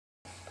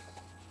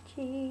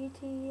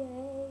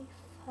GTA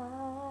 5.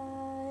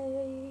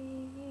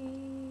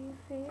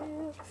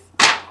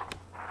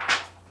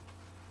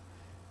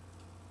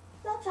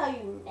 That's how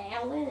you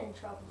nail it in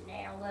trouble.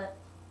 Nail it.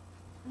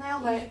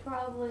 Nailed You it. should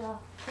probably,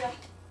 yep,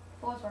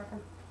 voice working.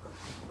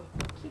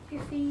 Keep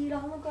your feet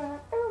on the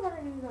ground.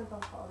 Everybody do not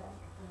don't fall down.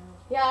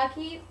 Yeah, I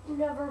keep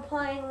never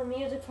playing the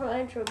music for the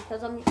intro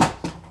because I'm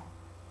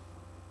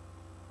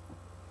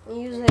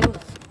using the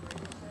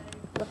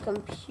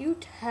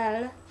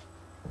computer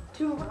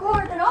to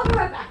record, and I'll be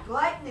right back.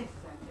 Lightning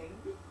sending.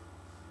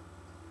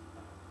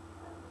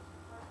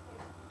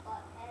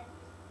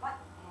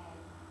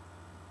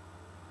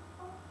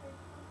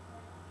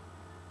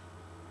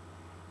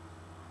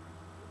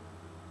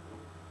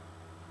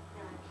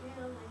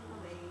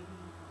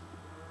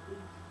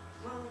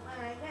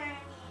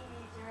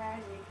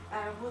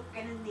 I'm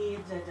looking in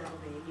needs a little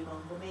baby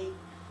bumblebee.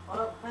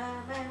 Oh,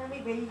 my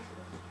baby.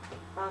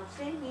 I'm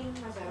singing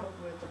myself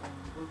with the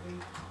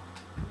bumblebee.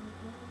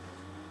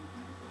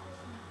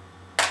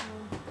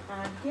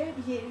 I'm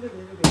getting a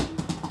little baby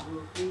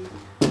bumblebee,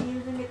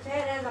 using its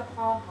head as a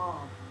pom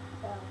pom.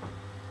 Yeah.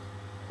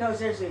 No,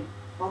 seriously,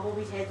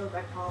 bumblebee's heads look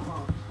like pom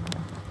poms.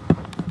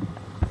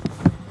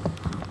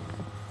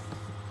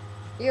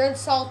 You're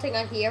insulting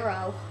a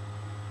hero.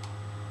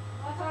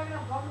 I'm talking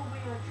about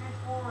Bumblebee on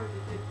Transformers,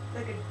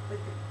 like the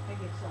thing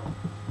itself.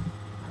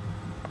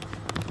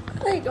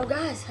 There you go,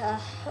 guys.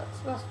 That's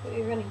what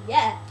you're gonna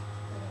get.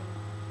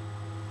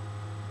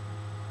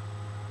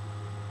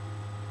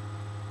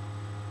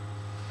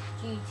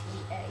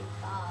 GTA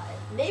 5.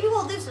 Maybe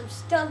we'll do some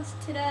stunts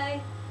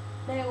today.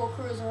 Maybe we'll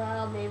cruise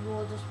around. Maybe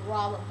we'll just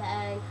rob a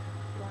bank.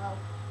 No.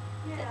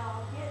 Yeah,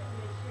 I'll get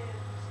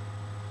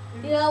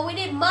missions. You know, we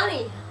need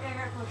money. Yeah, I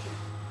got a question.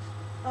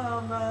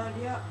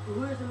 Yeah,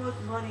 who has the most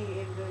money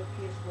in the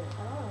PS4?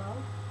 I don't know.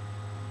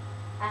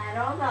 I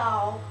don't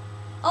know.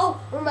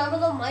 Oh, remember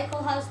though,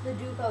 Michael has the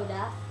Duke of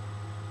Death?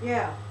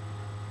 Yeah.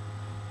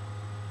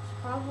 It's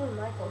probably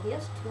Michael. He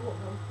has 2 of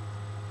them.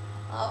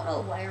 I don't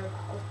know where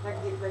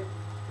though.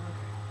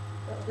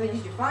 Did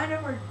you find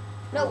them or?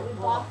 No, we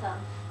bought them.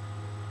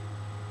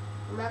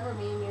 Remember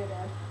me and you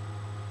did.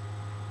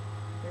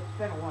 It's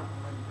been a while.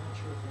 I'm not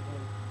sure if they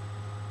did.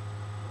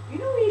 You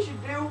know what you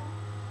should do?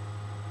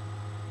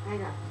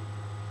 Hang on.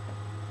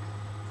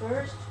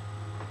 First,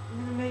 I'm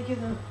gonna make you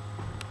the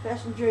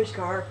Fast and Furious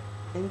car,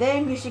 and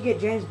then you should get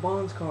James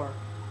Bond's car.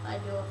 I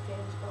do have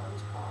James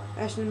Bond's car.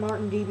 Aston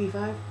Martin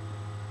DB5.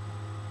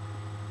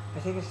 I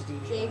think it's the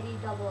DB5.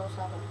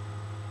 JB007.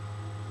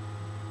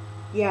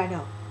 Yeah, I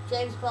know.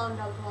 James Bond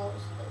 007.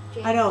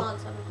 James I know. Bond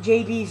 7.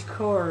 JB's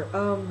car.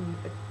 I think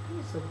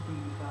it's the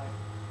DB5. I'm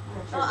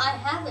not sure. No, I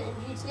have it in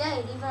GTA.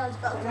 It even has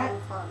guns on That- the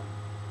front.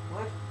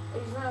 What?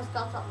 It even has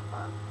guns on the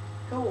front.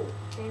 Cool.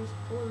 James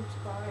Bond's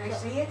car. Can I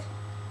see it? If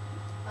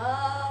I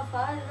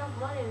had enough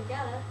money to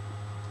get it.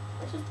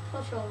 Let's just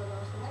push over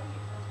those things.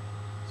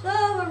 So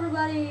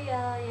everybody,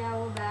 yeah,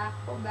 we're back.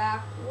 We're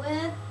back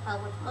with how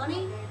much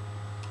money?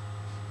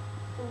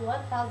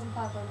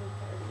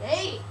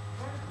 1,538.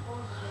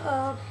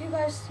 Can you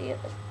guys see it?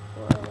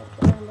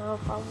 No,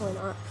 probably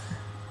not.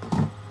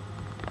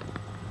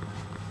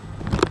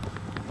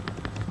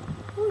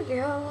 Here we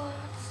go.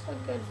 That's a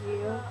good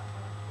view.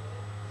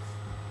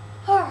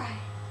 Alright.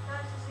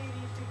 Nice to see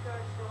these 2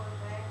 cars going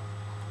back.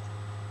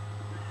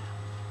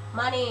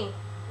 Money.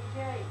 DJ,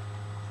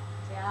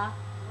 Yeah.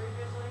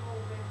 revisiting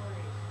old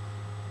memories.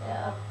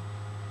 Yeah. And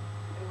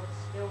what's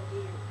still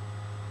here.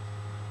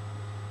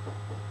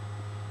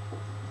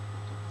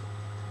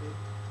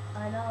 I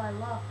know, I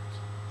looked.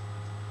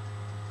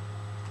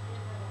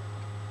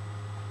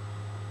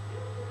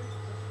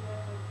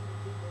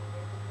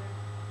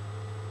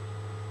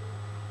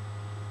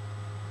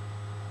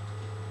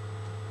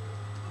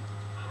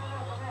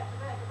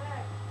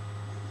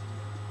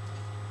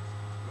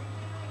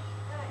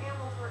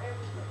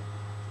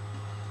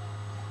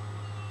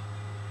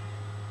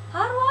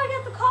 How do I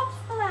get the cops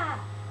for that?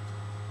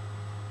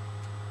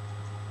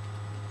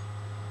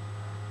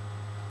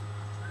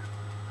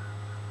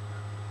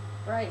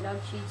 Right, no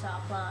cheats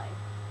offline.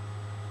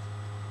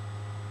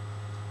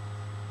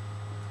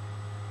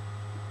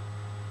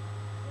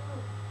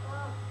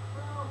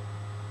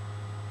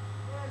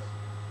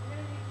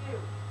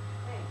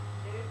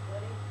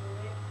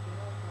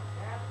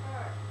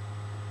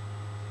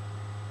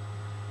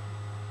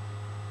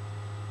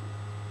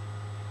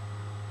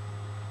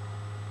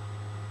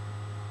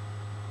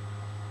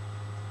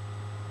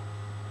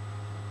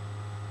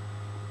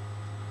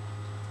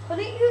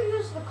 Couldn't you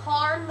use the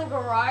car in the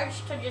garage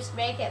to just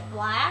make it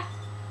black?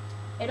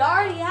 It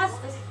already has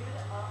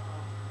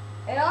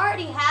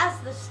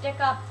the stick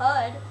up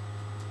hood.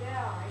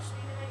 Yeah, I just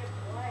need to make it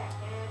black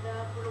and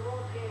put a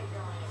roll cage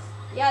on it.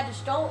 Yeah,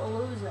 just don't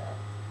lose it.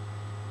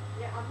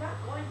 Yeah, I'm not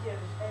going to.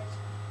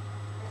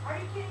 Are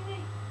you kidding me?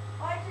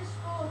 I just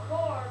stole a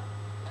car,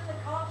 and the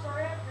cops are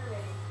after me,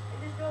 and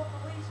there's no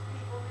police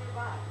people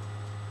nearby.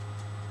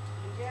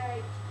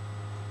 DJ,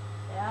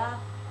 Yeah.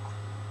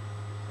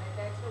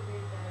 that's gonna be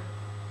better.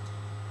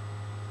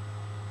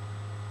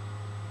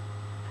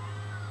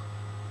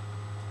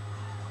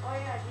 Oh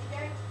yeah,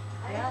 DJ.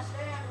 I Yeah.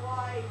 understand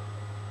why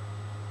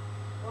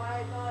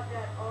I thought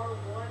that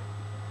R1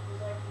 was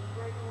like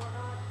e-brake and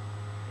whatnot,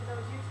 because I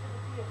was used to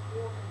the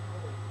PS4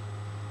 controls.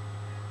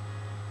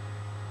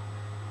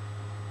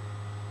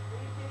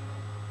 Are you kidding me?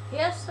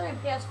 PS3 and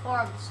PS4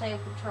 have the same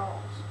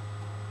controls.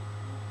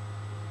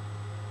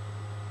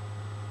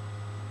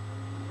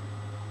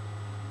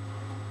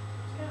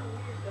 It's kind of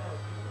weird though.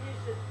 I'm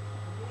used to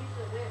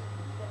this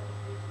instead of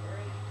this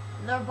great.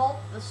 They're both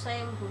the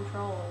same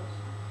controls.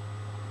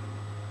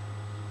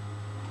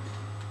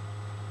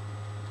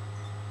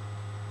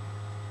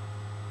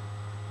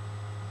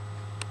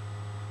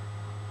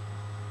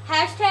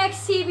 Hashtag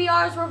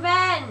CBR's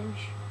revenge.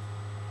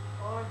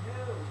 On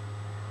who?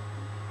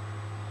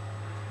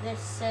 This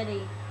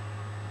city.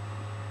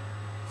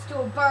 Let's do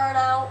a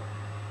burnout.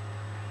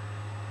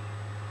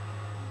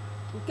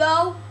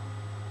 Go.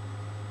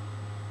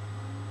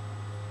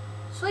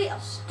 Sweet, a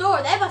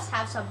store. They must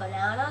have some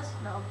bananas.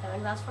 No, I'm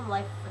kidding. That's from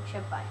Life for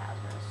Chip by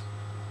Hazardous.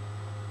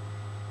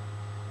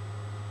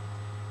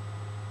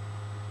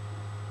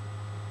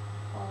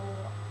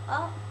 Oh,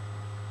 up.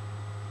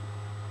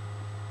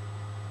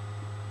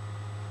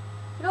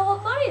 You know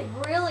what? Money's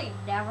really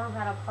never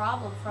been a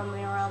problem for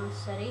me around the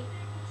city.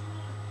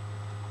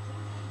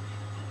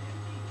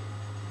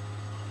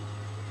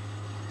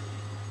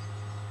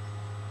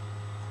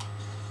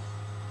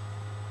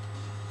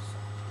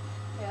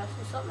 Yeah,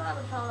 so something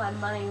happened to all my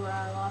money where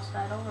I lost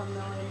that over $1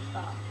 million.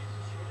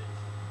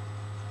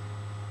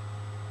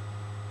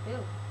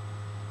 Ew.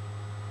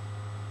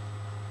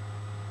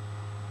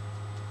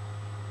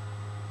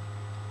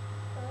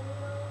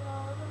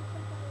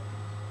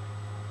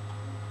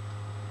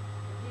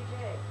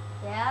 DJ.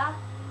 Yeah?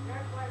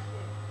 Fair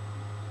question.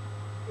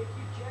 If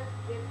you're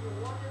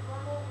wanted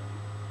level,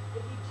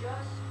 if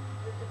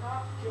the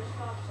cops just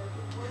stop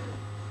searching for you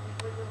and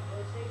put you in a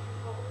police station,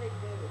 what will they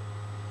do?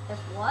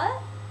 If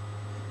what?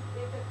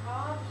 If the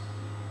cops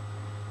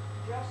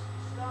just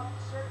stop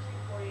searching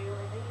for you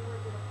and then you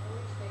went to the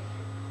police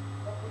station,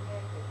 what would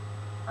they do?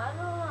 I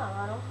don't know.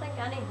 I don't think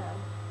anything.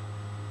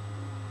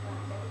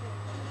 Everything.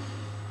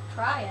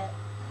 Try it.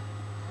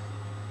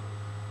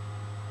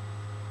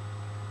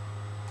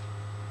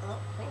 I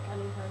don't think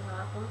anything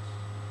happens.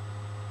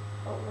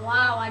 But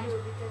wow, I just...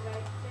 Because I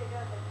take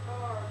out the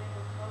car and it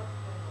was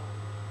constantly.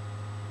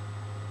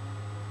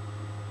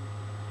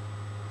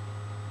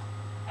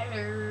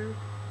 Hello.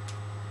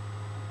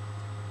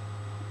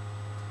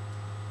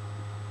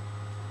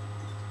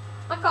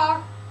 My car.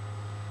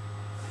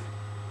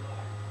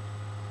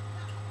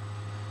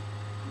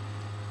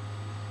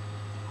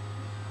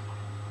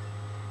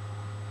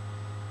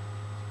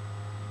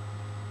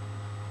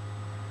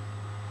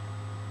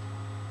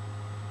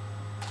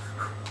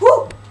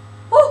 Woo!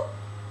 Woo!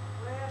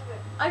 What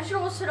happened? I just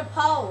almost hit a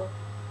pole.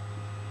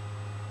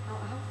 How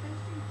fast are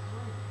you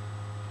driving?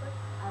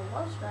 I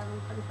was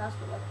driving pretty fast,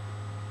 but like,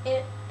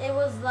 it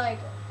was like,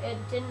 it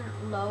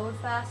didn't load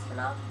fast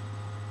enough.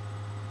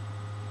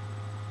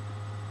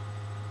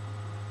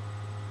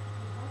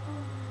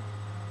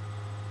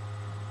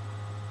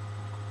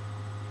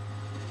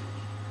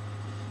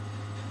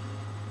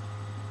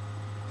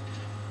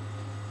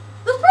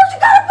 This person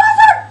got a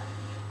buzzard!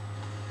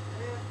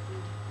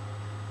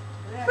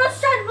 Chris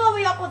tried to blow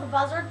me up with a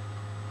buzzard.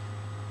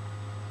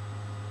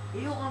 Are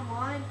you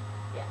online?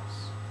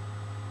 Yes.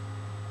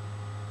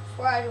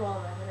 Swear I do all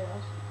my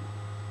videos.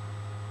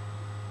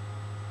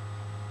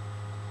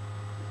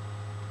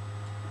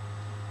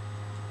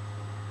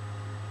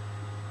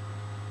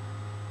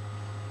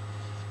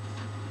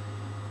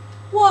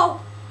 Whoa!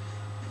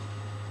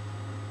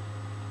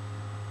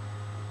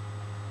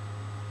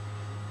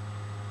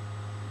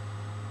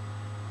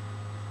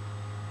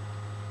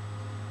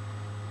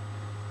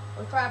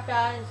 We're trapped,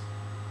 guys.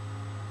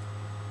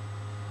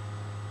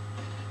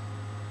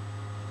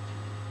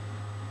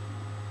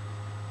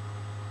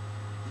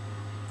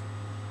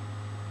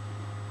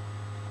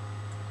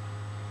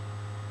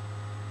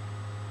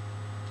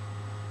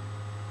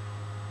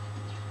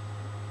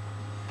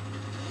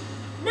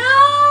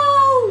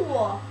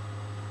 No!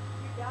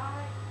 You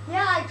died?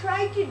 Yeah, I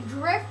tried to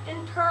drift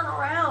and turn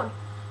around,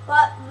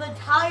 but the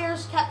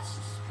tires kept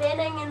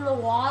spinning in the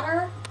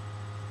water.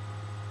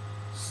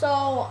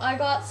 So I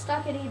got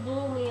stuck and he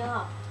blew me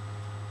up.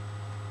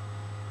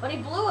 But he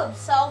blew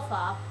himself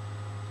up.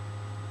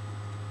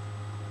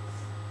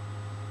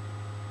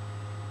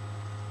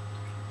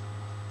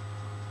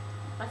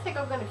 I think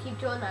I'm gonna keep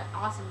doing that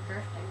awesome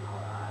drifting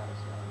while I was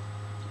young.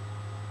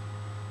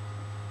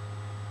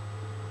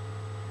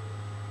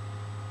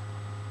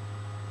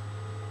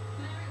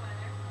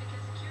 Merriweather,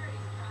 because security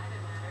is a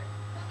private matter.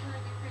 What can I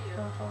do for you?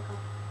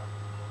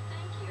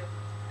 Thank you.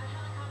 A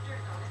helicopter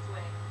is on its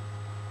way.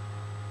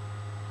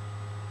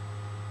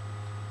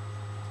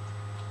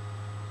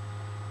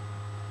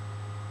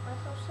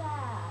 That's so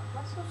sad.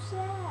 That's so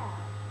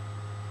sad.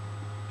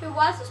 Dude,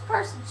 why is this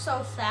person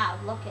so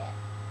sad? Look it.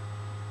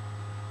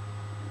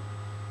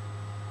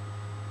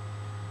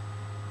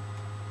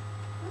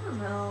 I don't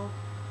know.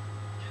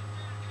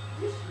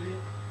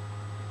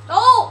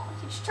 Oh!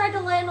 He just tried to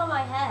land on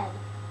my head.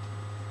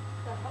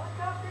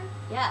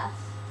 Yes.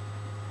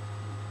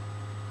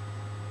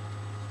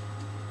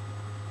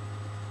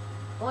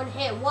 One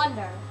hit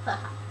wonder.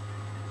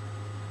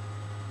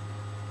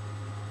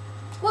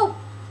 Whoa!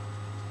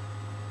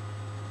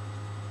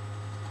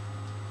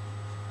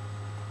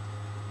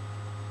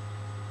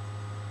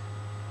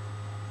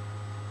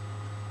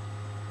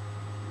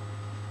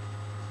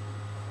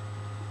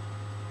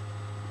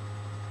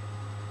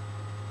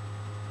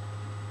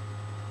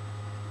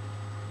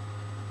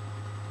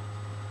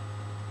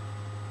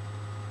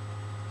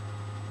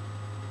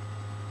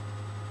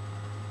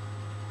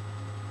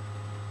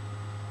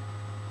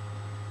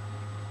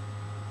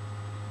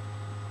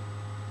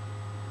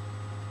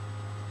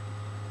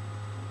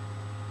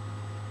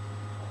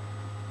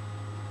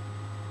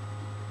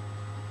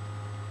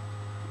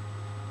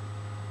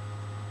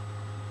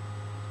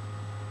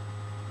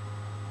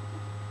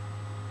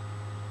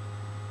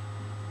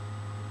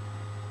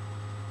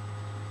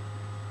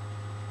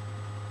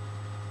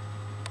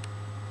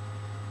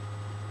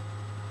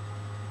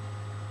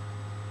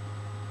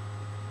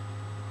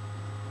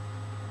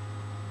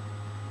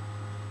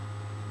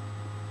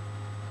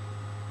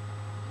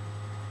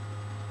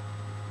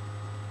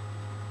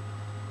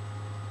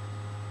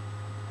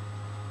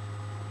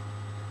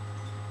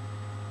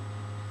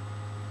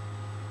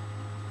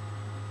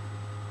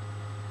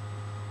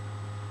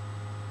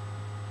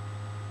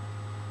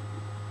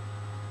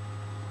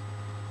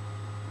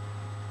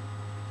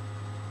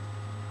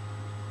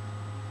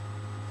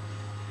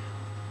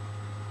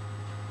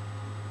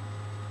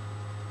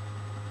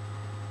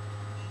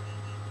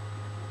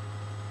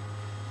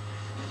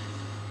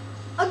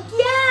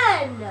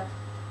 Again!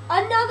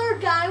 Another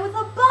guy with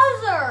a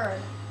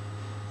buzzard!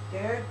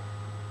 Dude,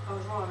 I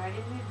was wrong. I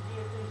didn't need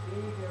the DFA's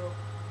video.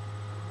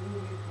 You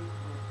need these.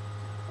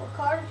 What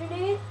car did you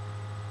need?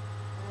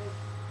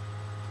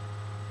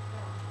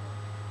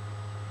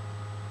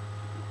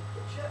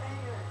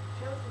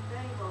 Show some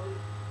name on it.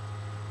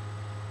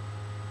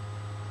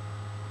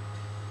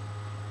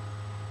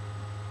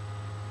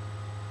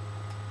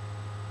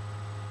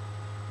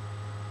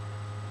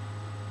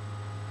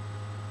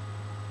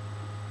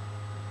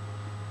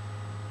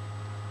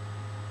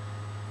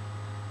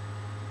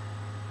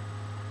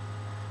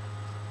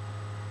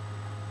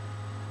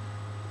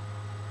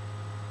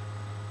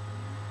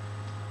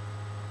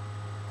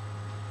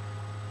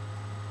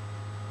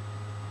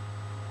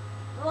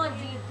 Come on,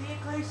 G.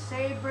 Declay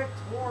Sabre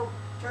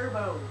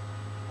Turbo.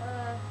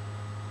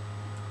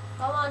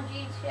 Come on,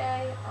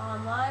 GTA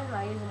Online.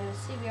 My username is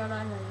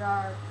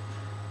CB09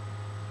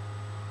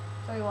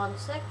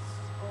 316.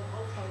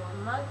 Come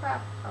on,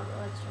 Minecraft.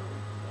 Let's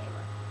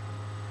gamer.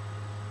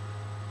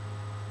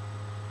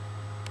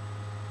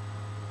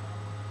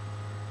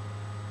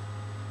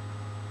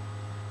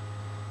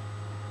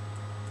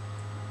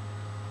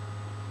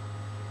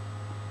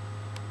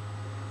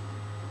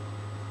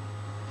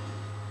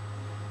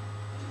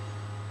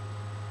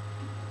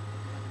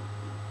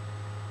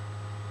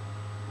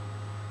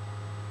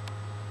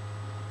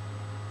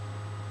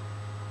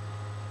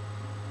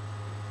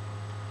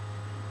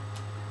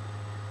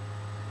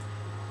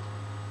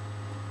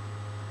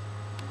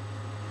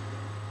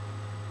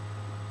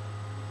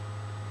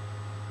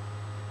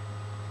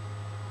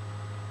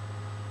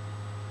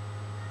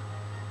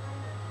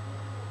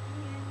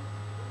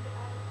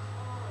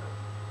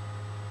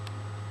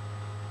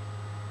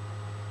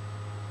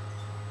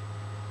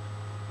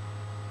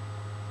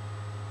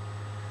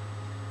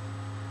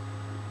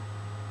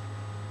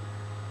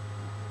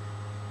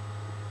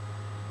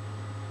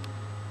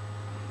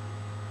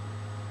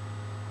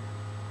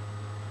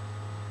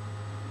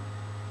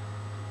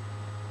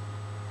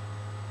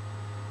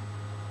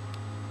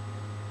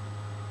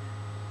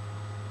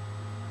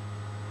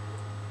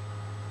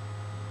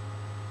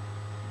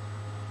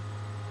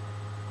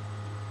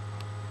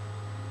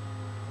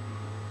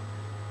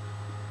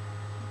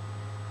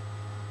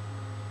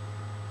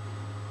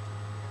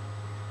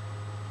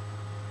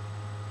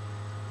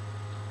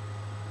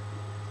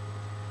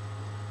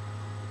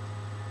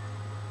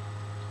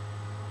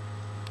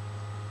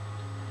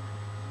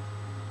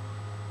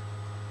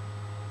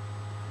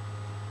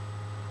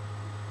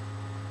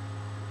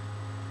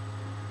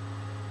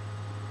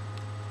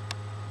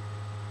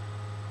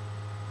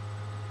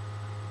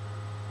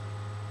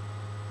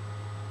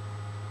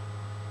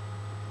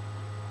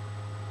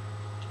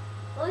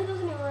 Well, he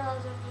doesn't even realize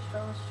I've just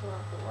drove us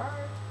throughout the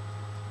word.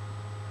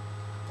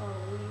 Or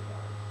we don't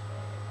say.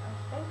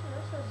 I think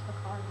this is the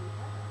car we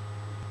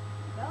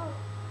have. No.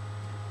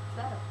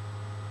 Better.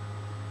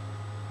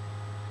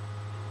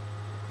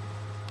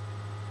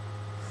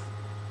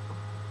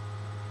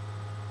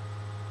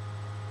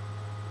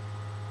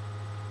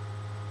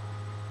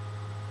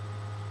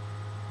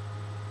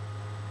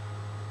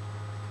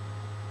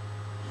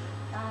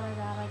 Gotta.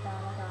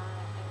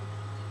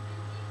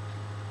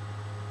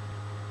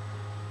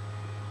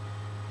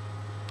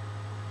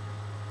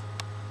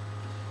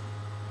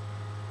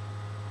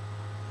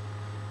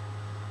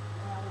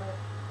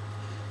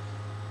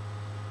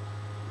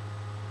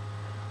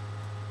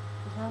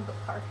 There's no but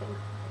parking.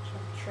 I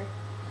can't be sure.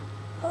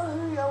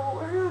 Oh, yeah, well,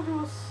 we're gonna do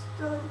a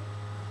stunt.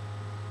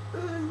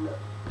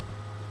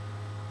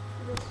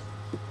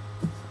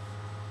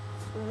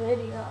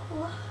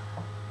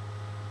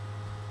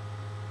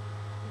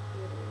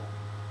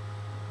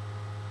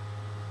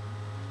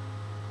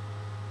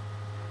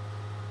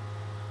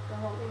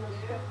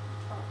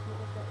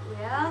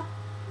 Yeah?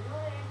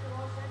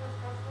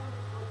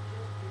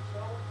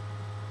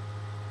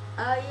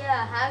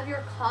 Yeah, have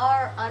your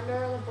car under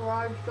the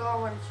garage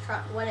door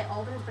when it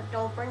opens, but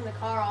don't bring the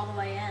car all the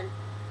way in.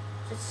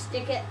 Just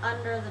stick it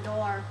under the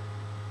door.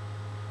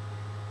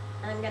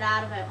 And then get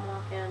out of it and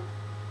walk in.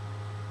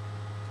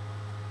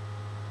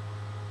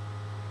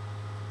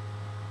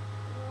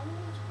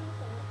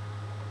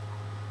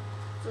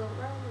 So,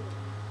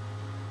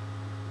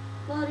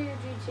 a lot of your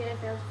GTA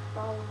fans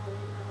probably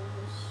know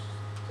this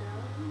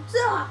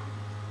stuff.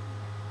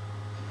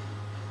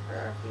 Or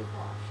if you've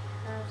watched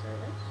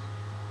Hazardous.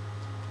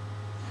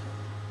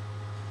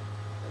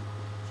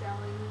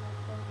 Jelly,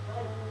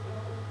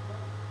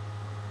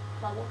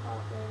 bubble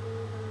pop, maybe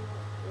even.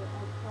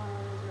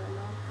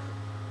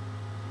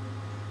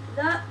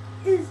 That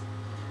is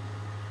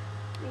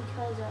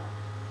because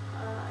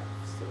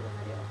I've seen a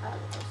video of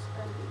Hazardous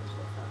and videos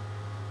with them.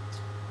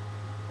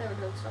 They were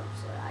doing stuff,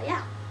 so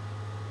yeah.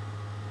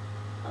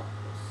 Oh,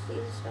 see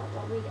the stuff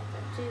what we get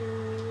to do.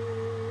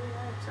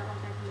 It's not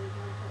like I can move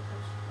my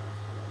focus.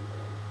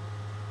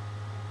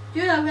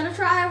 Dude, I'm gonna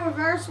try a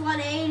reverse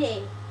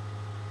 180.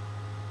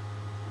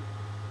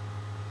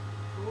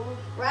 Cool.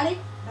 Ready?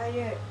 Not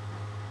yet.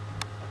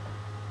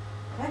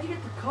 How'd you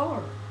get the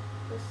car?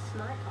 This is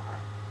my car.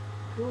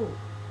 Cool.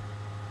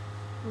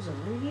 Was it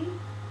ringing?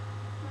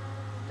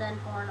 Then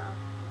porno.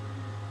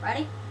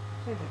 Ready?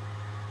 Second.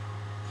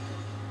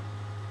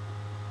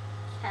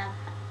 Have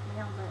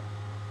nailed it.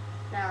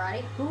 Now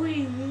ready? Who are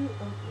you?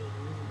 Okay.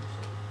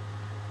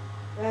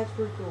 That's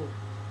pretty cool.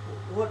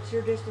 What's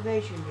your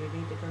destination? You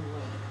need to turn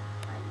left.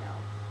 I know.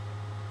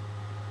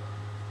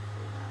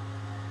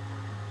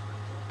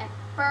 And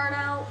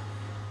burnout.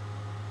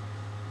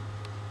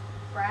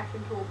 Crash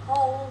into a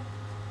pole.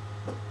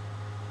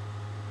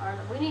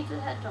 Alright, we need to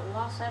head to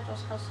Los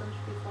Angeles Customs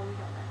before we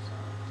go there, so.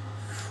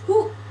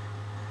 Whew.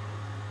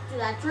 Do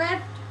that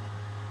drift.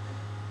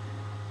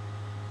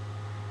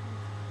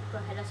 Go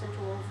hit us into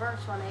a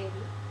reverse 180.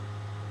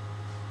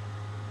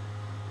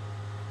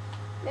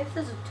 Maybe if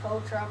there's a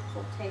tow truck,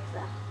 we'll take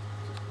that.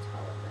 Just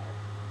tow it there.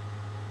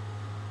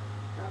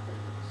 Drop it in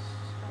the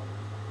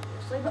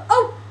snow. But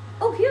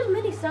oh, here's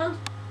mini sound.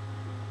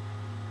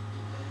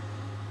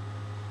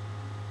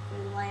 We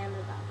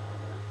landed that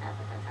over the path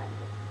like I tried to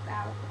get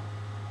out.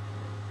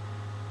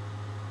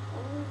 Oh,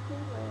 if we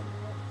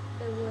landed it,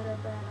 it would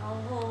have been a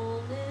whole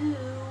new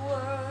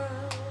world.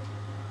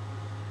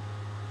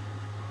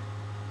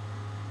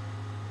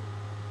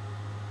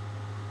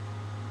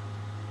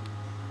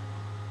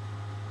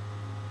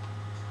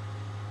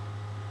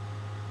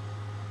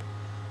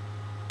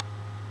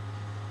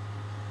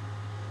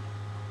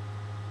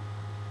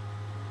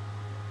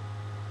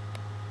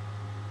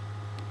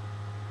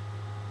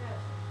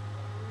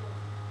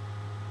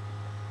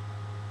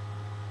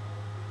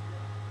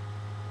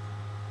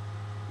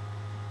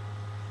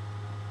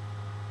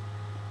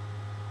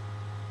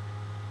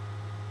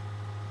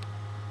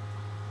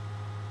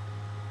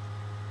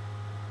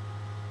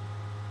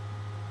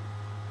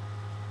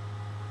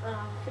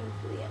 Couldn't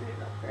see the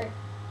engine upgrade.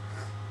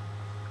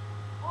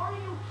 Are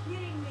you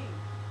kidding me?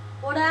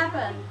 What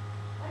happened?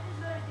 I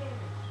just got a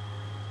damage.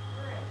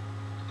 Great.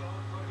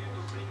 Don't forget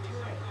to bring me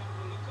some cars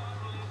on the car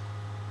list.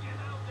 Get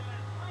out there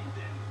and find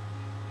them.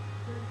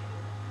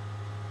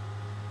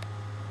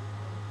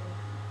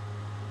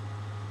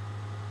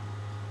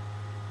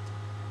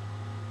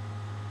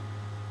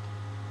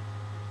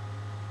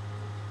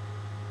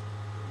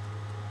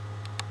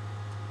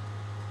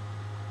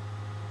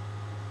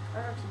 I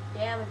got some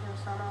damage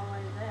us on our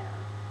way there.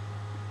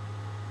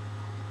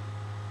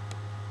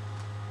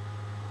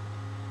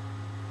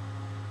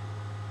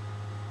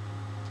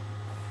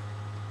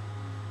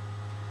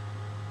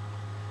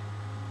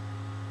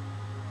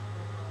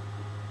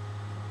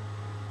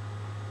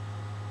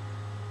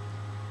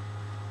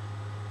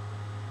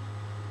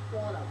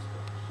 What else?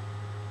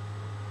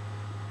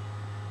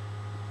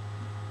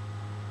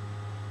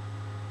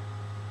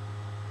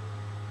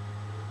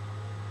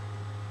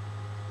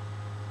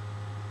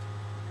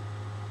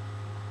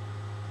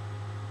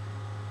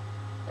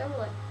 They were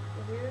like,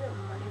 if you get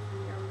money from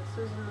your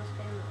misses in this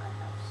game, I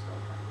have so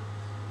many.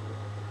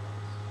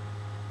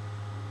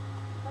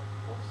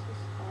 What's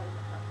this card?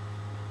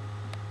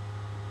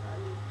 I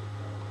need to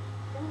go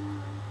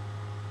down.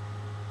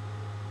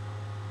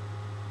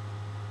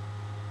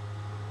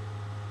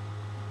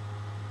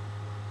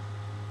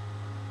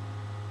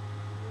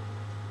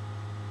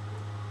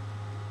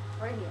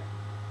 Right here.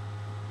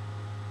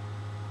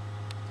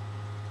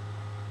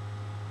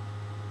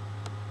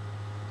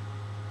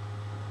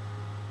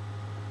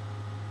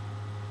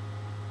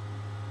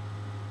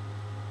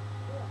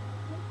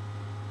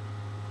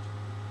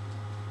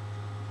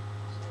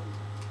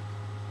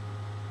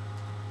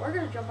 We're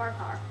gonna jump our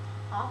car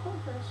off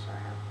of this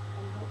ramp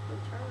and hopefully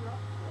turn it off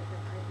to make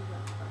it right in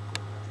that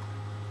parking lot.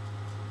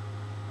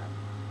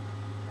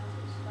 That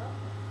was the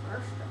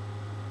first step.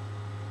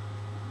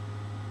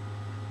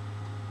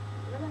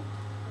 We're gonna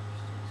touch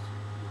this.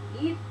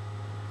 Speed.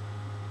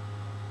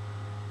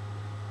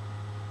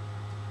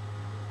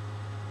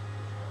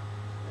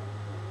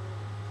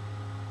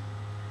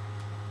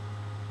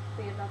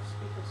 be enough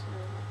speed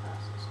considering how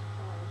fast this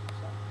flies.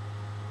 So,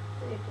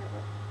 there you go.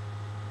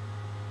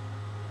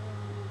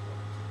 And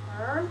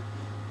turn.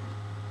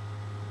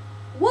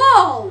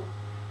 Whoa!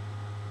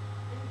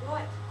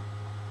 What?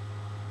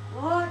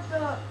 What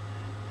the?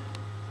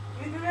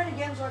 Can you do that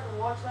again so I can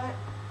watch that?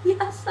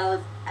 Yes, that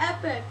was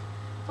epic.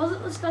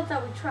 Wasn't the stuff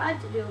that we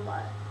tried to do,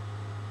 but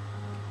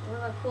it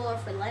would have been cooler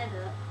if we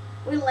landed it.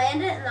 We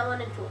landed and then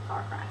went into a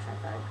car crash, I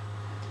think.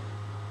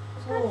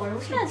 Oh, I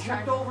wish you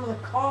jumped over the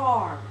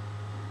car.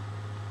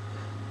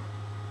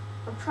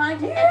 I'm trying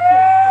to enter.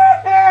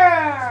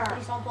 Yeah!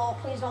 Please don't blow up.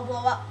 Please don't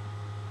blow up.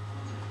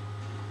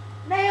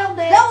 Nailed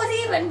it. That was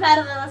even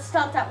better than the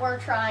stuff that we're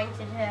trying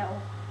to do.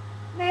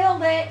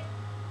 Nailed it.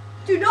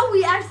 Dude, no,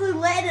 we actually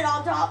landed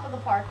on top of the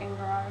parking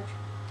garage.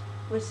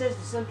 Which says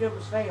the stunt jump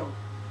was failed.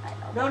 I know.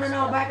 No, but no, no.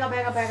 still. Back up,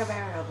 back up, back up,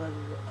 back up.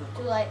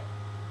 Too late.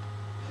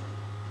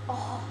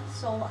 Oh,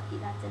 so lucky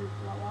that didn't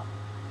blow up.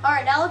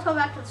 Alright, now let's go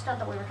back to the stunt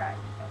that we were trying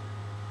to do.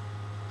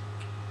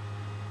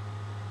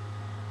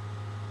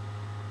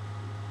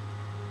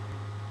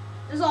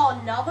 There's all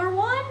another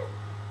one?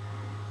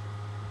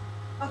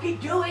 Okay,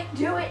 do it,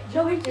 do it,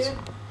 do it, dude.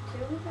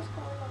 Did we just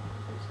go up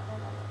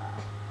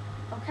inside?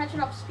 I'm catching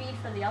up speed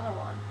for the other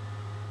one.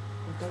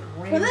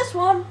 For this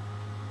one.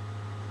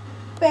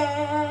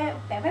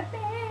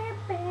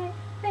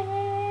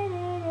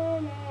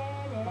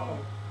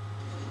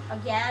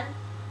 Again.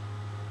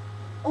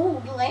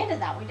 Oh, we landed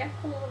that. We did a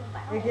cool little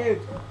barrel. Hey,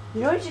 dude.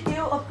 You know what you should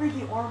do? Upgrade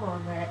the armor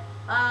on that.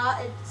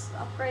 It's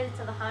upgraded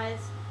to the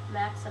highest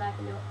max that I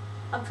can do.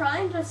 I'm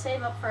trying to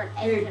save up for an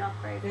engine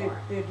upgrade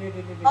for it. Dude.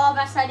 Oh,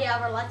 best idea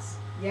ever. Let's.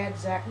 Yeah,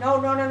 exact. No.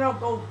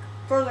 Go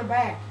further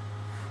back.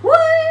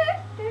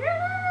 What?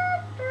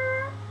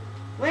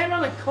 Land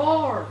on the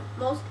car.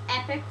 Most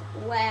epic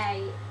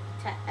way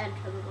to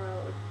enter the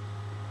road.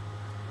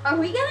 Are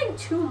we getting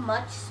too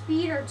much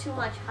speed or too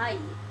much height?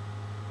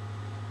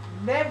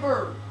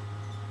 Never.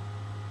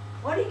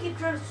 Why do you keep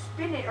trying to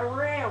spin it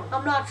around?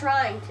 I'm not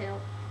trying to.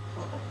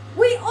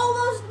 We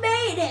almost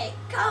made it!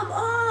 Come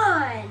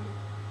on!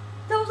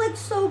 That was like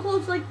so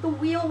close, like the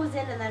wheel was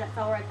in and then it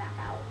fell right back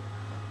out.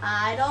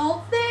 I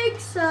don't think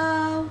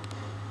so.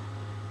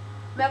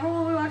 Remember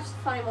when we watched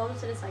the Funny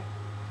Moments and it's like,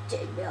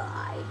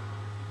 denied.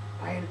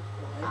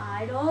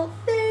 I don't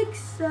think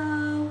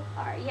so.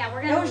 Alright, yeah,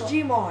 we're gonna. That was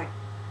Gmod.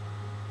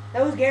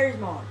 That was Gary's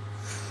mod.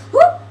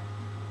 Whoop!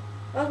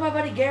 That was my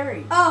buddy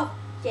Gary. Oh.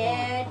 You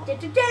may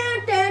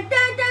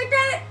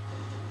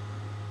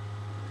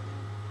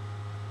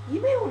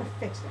want to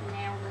fix that.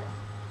 Nailed it.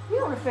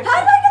 You want to fix How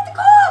did that. I get the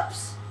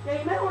cops? Yeah,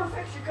 you might want to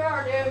fix your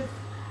car, dude.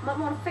 Might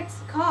want to fix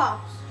the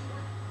cops.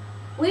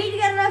 We need to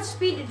get enough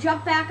speed to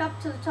jump back up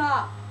to the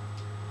top.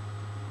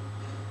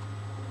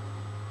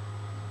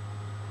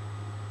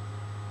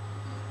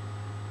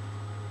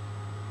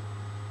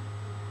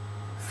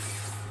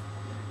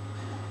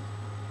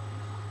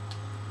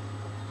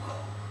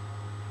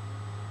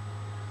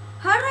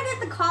 How did I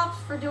get the cops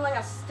for doing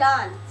a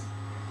stunt?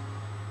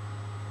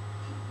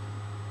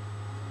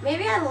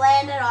 Maybe I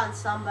landed on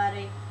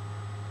somebody.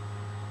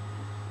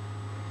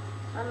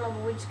 I don't know,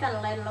 but we just gotta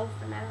lay low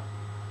for now.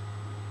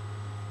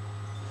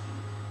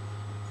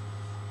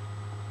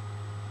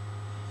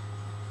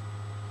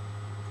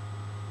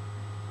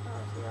 I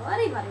don't see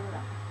anybody with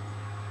us.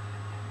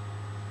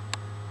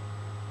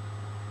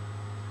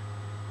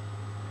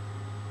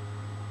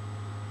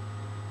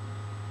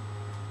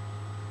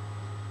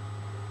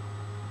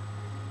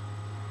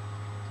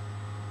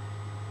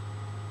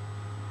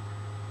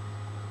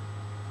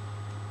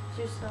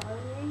 Just sorry.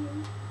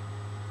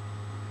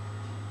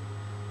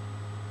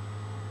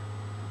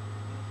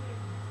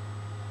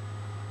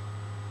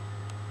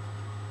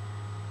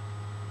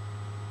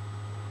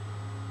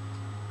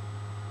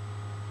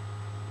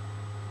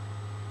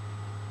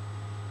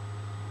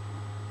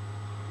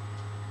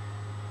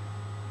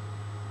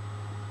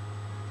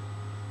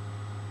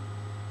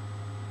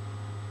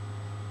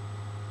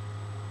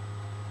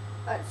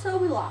 Alright, so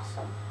we lost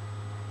them.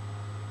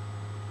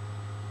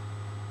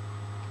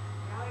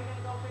 Now you're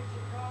gonna go fix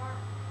your car?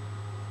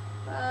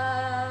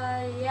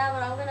 Yeah,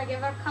 but I'm gonna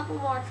give it a couple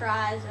more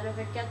tries, and if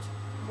it gets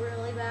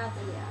really bad,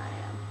 then yeah, I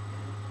am.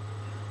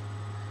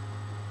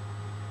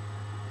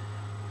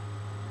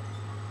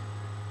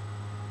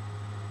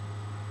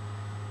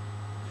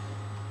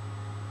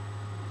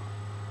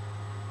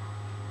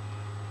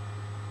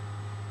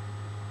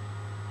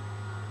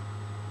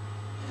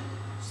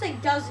 This thing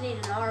does need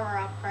an armor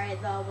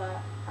upgrade, though,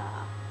 but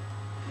I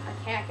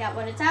can't get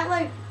one. It's at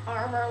like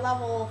armor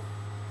level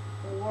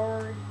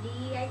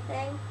 4D, I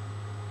think.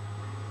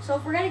 So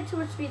if we're getting too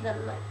much speed,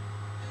 then like,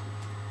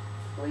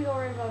 we don't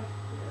worry about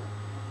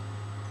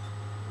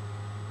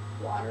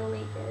water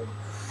leakage.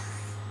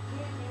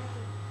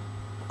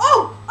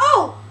 Oh!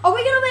 Are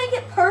we gonna make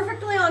it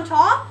perfectly on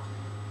top?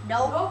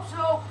 Nope. Hope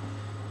so.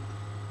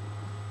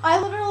 I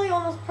literally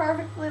almost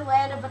perfectly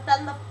landed, but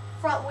then the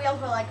front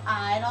wheels were like,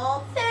 I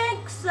don't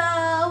think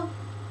so.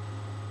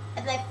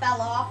 And they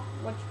fell off,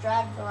 which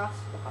dragged the rest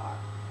of the car.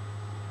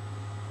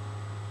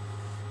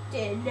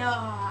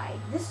 Denied.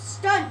 This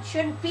stunt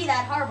shouldn't be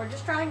that hard. We're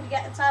just trying to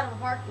get inside of a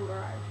parking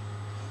garage.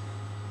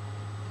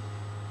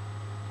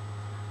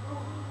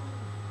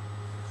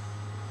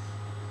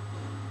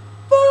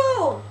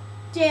 Boom!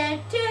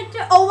 Dun, dun,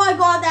 dun. Oh my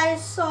god, that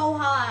is so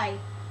high.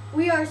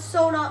 We are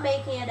so not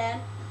making it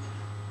in.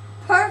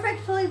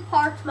 Perfectly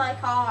parked my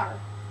car.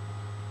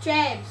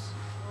 James.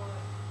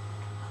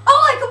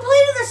 Oh, I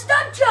completed the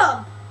stunt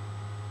jump!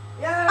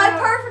 Yeah. I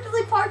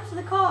perfectly parked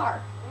the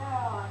car. Yeah,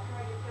 I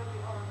tried to kill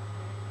the armor.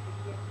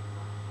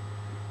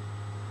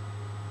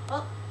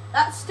 Well,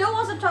 that still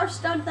wasn't our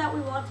stunt that we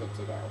wanted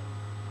to do.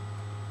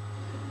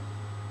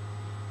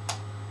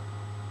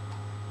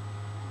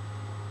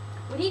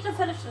 We need to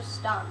finish the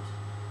stunt.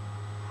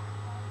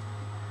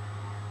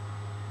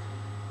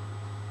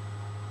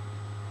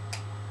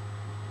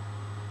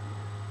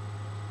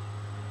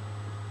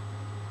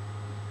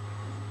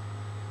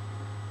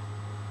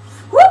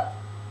 Whoop!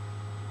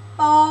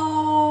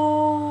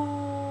 Oh,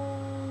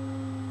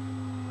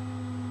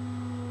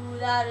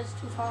 that is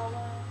too far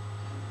away.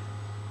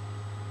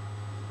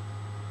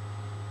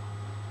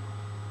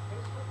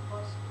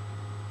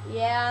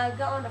 Yeah, I'm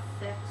going to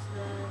fix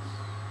this.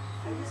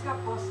 I just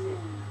got busted.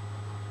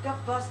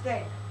 Got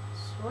busted.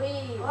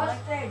 Sweet.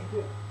 Busted.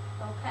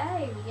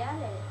 Okay, we get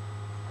it.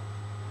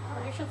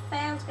 Pretty sure the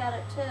fans got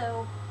it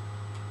too.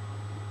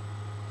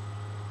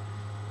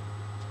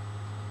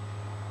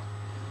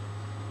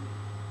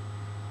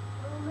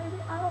 Well, maybe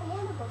I don't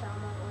want to go down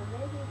that way.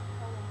 Maybe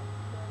I want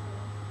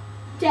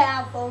to go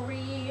down for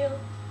real.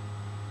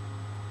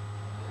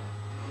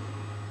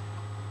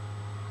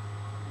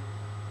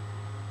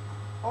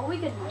 Or we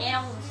could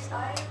nail the I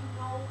stuff. have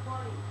no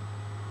money.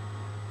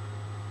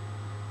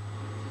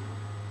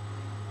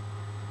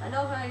 I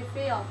know how you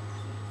feel.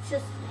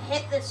 Just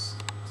hit this.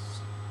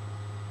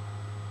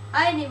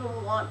 I didn't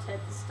even want to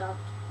hit the stuff.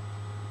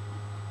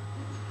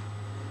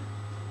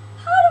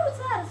 How was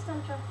that a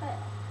stunt jump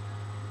fail?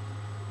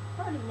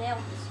 I already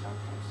nailed this stunt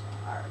jump.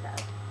 So. Alright,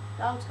 guys.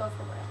 Now let's go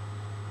for real.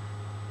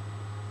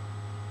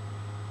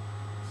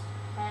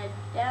 Let's head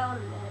down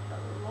and hit the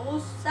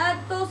Los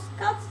Santos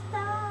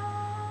Customs.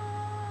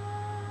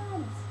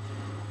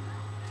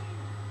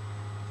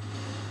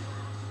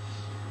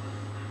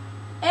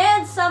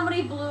 And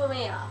somebody blew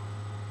me up.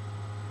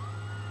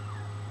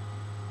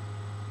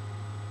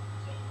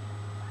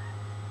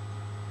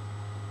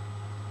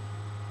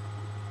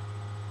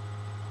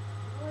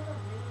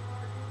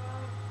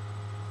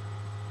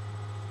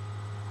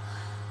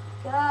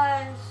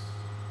 Guys,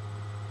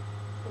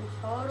 we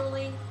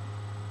totally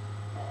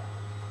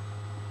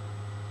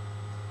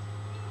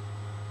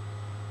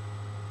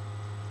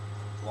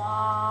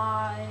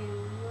why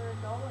we're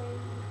going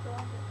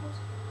to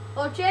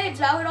well, James,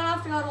 now we don't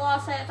have to go to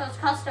Los Santos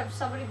Customs.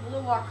 Somebody blew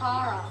our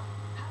car up.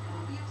 How can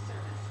I be of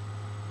service?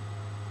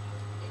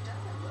 It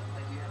doesn't look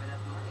like you have enough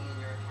money in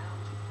your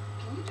account.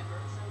 Can you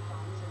divert some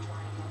funds and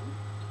try again?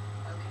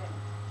 Okay.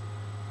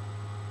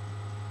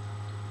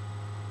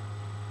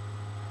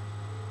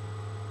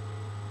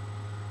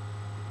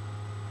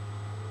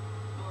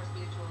 Morse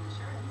Mutual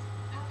Insurance.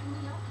 How can we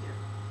help you?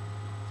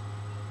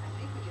 I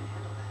think we can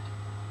handle that.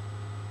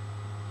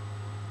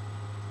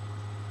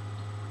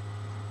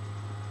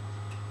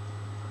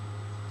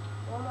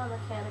 One more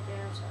mechanic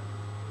answer.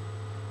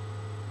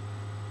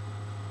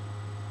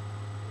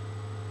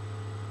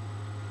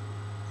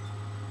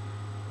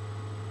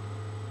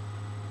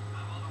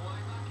 I'm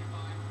otherwise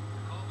occupied.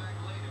 Call back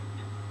later.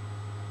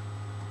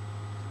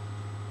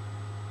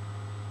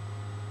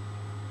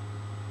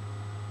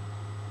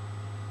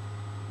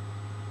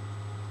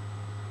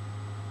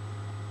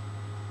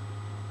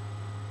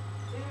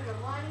 Dude,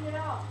 I'm lining it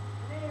up.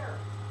 There.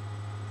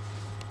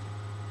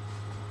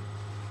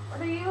 What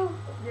are you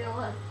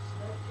doing?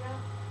 Sledgehammer.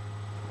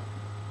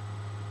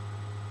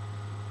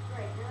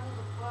 Right, now there's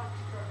a box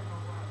truck in the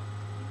way.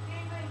 You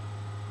kidding me?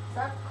 Is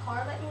that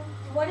car that you?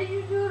 What did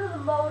you do to the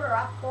motor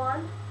up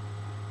one?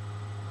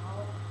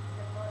 Oh,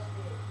 it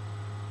busted.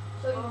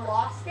 So you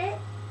lost it?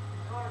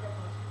 Car got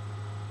busted.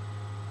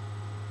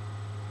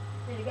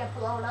 Did it get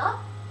blown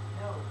up?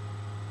 No.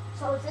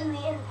 So it's in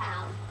the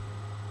impound.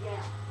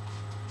 Yeah.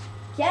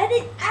 Get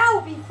it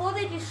out before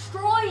they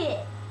destroy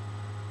it.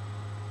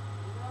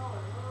 No,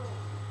 it will.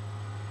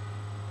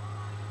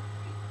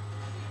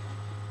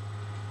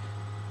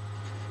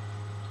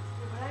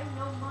 Yeah, but I have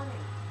no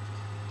money.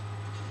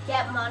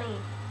 Get money.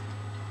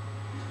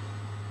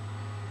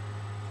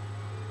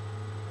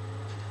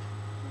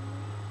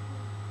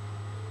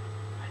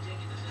 I take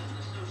it this isn't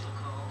a social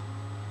call.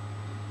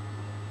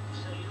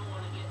 So you don't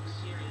want to get in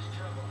serious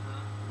trouble,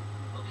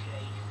 huh?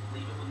 Okay,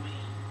 leave it with me.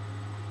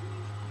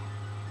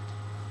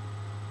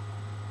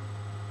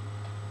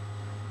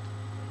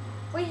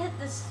 We hit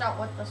this stunt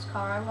with this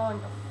car, I'm going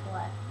to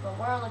flip. But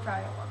we're only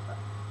trying it once. But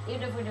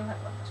even if we do hit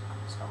with this car,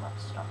 it's still not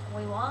the stuff that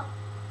we want.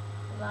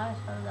 Because I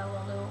said that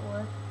we'll do it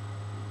with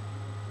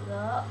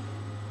the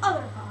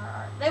other car.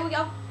 Alright, there we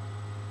go.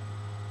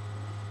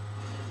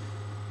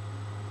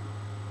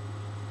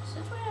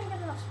 Since we didn't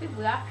get enough speed,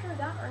 we actually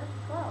got really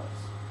close.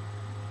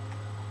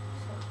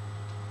 So,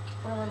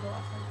 we're going to do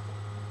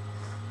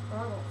We're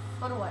a little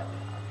foot away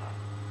with our car.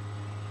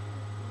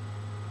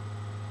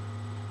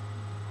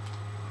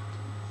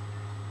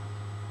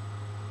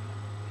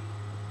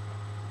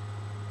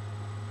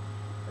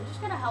 We're just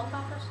gonna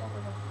helicopter so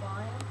we're gonna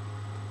fly him.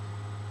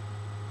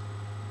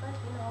 But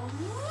you know.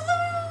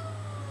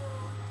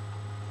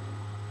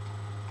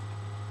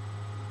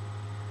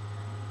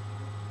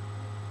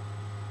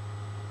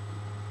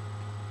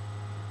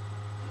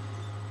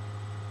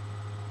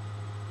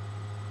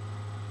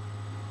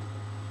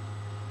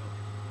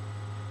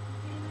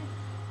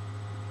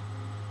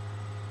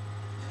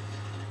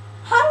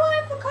 How do I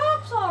have the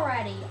cops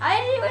already? I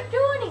didn't even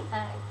do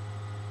anything.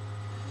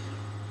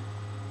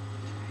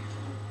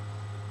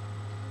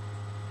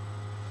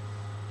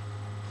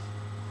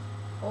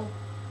 Oh.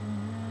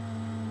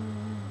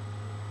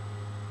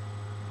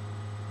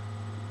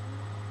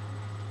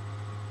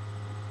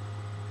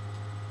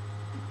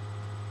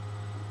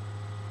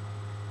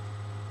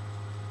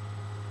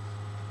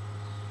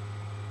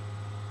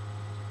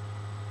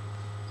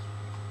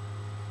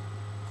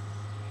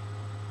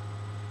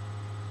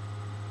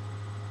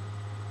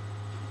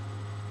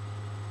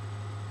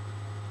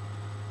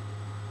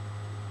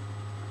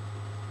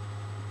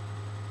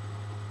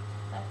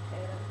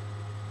 Spectator.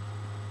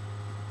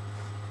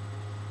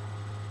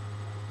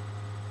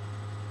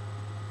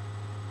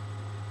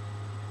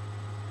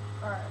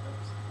 Alright,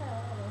 let's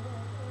head.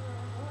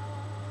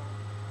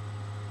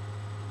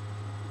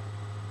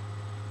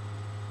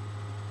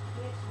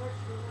 Can't switch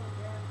to another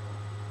vehicle.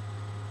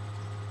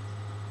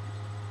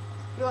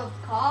 You have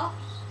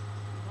cops?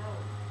 No.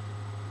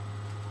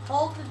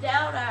 Hold the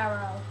down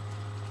arrow.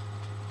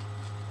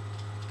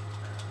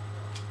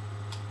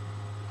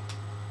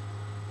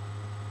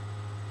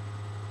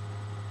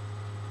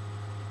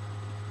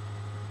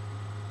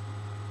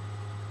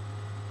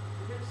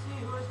 We're gonna see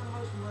who has the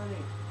most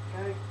money,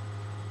 okay?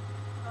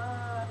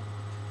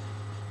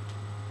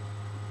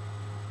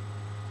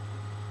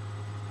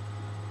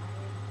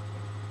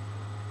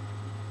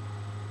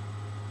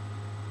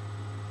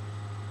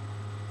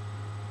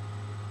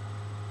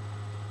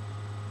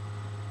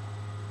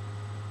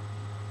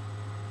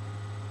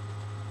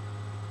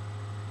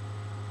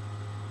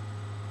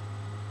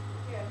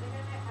 Okay, I think I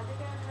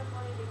have enough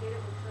money to get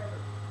it with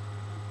Trevor.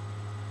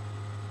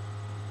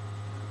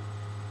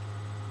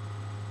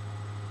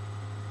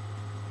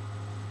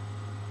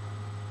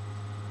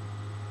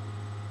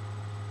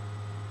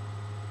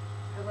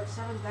 I have like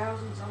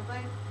 7,000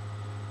 something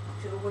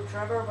to with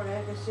Trevor, but I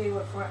have to see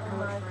what Oh how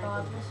my much Frank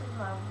god, will this get. is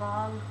my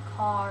wrong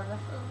car. This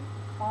is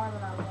the car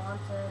that I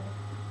wanted.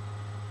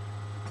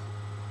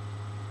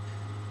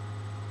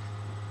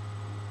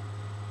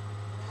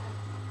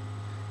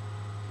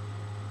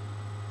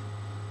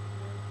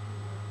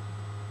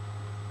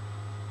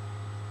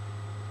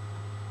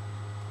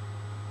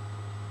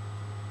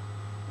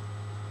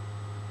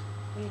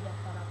 We need to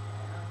head up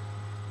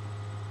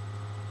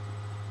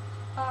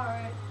there.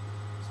 Alright.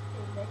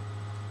 Speed it.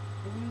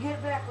 You can get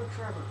it back with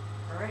Trevor,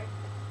 alright?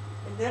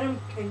 And then I'm You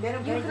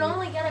taking can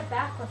only get it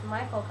back with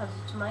Michael because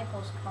it's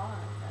Michael's car, I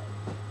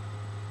think.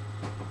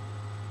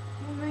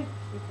 you.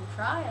 You can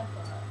try it,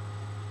 but...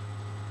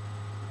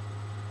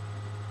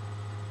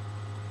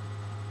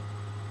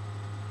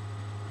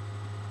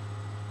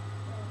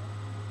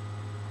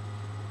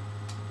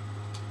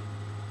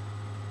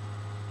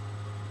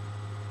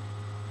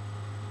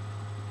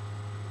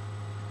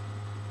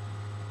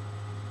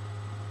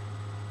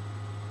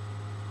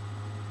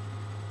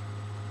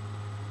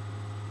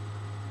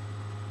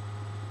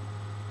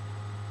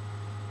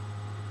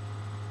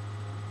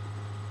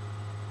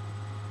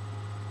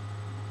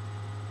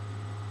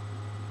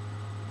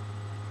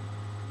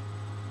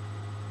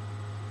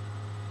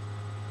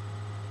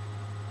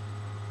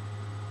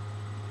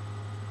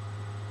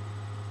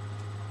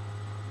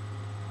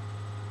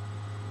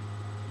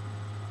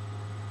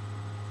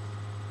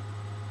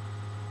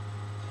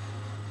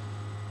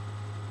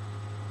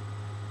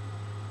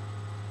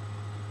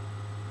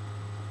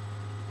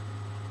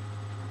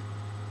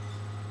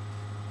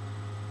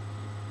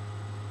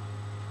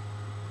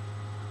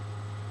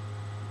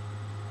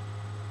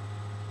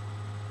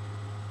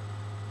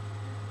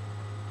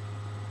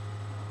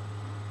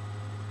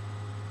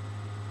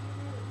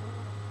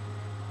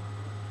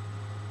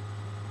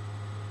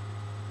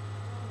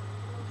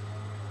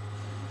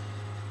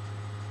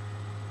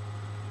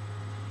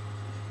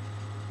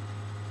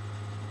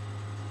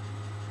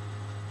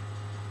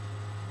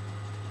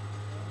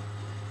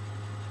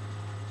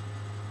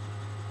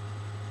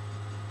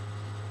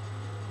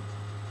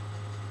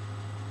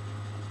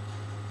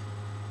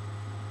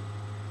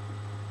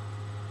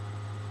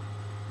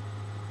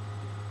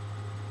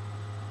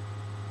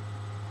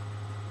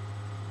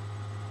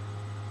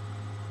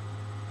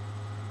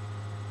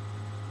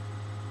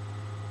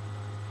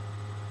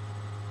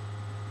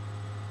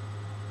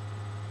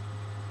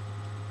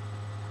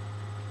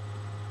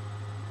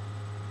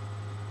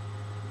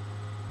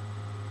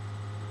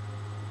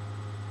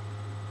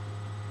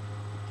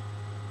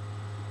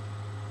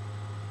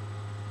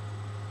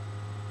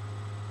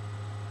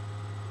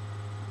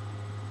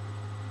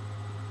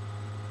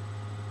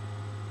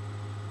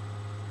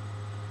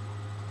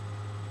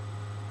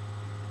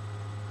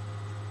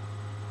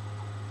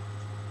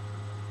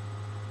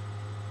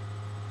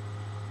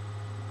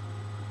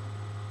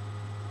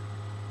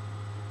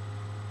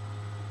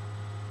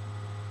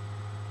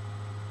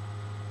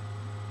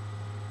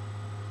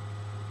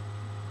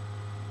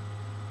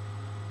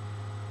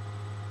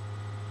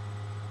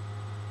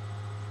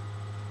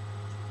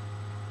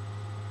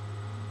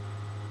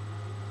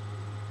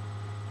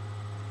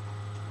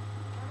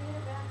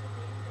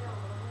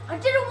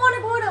 didn't want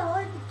to go to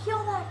hunt to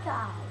kill that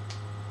guy.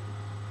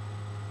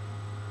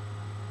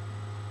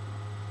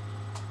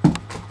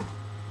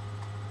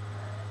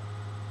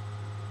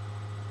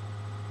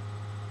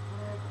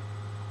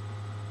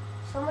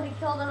 Somebody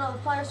killed another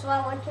player, so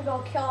I went to go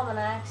kill him and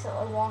I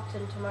accidentally walked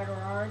into my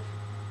garage.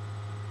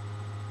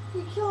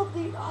 He killed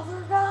the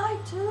other guy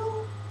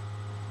too?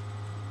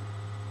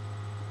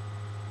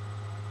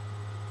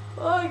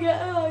 Oh,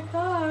 get in my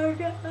car,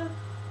 get in.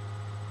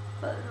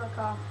 Put it in my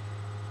car.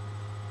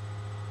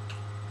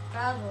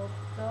 Guys, we'll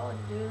go and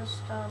do the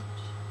stunt.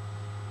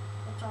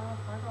 What's on with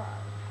my garage?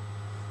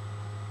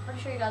 Pretty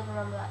sure you guys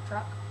remember that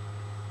truck.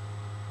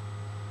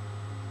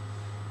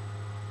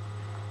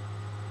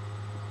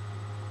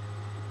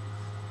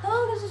 How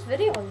long has this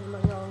video been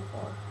going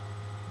for?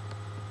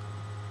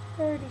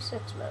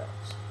 36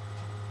 minutes.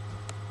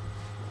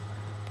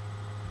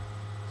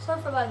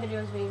 Sorry for my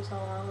videos being so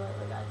long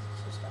lately, guys.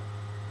 It's just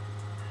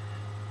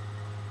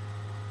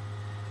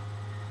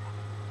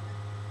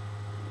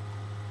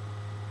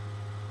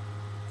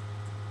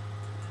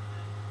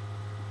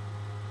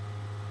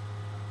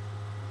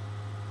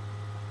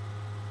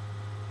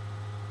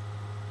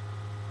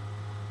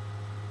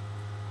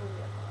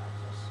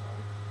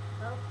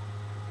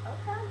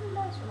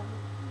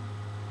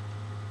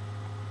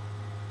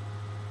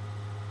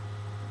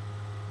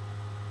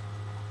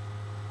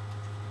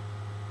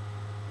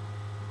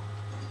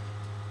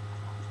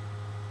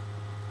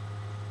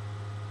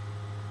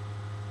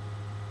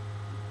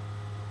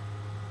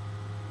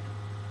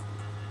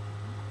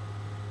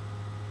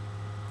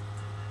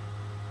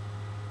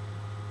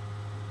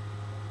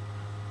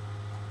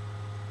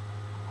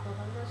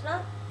it's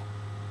not.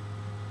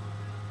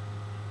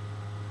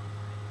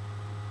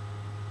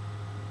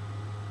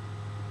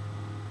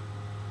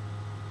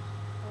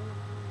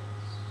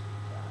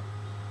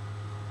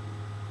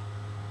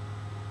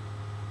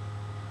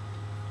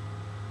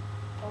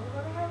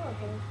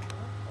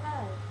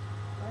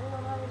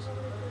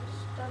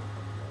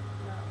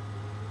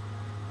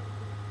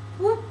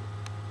 Whoop.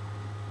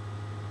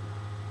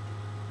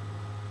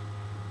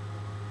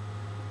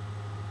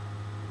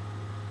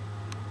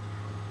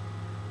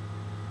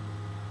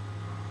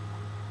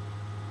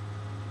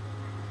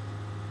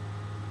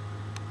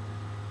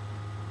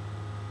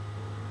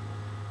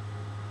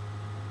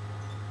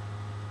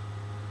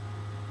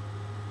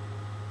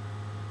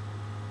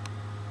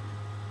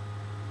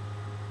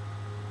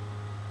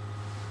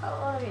 I don't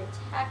want to be a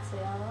taxi,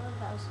 I want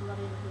to have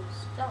somebody to do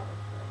stuff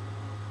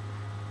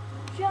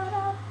with. Shut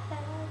up and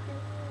do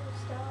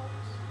stuff.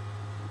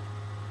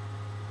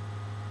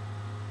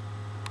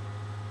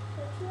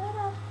 Shut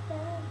up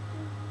and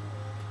do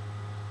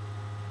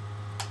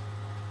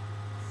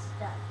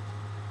stuff.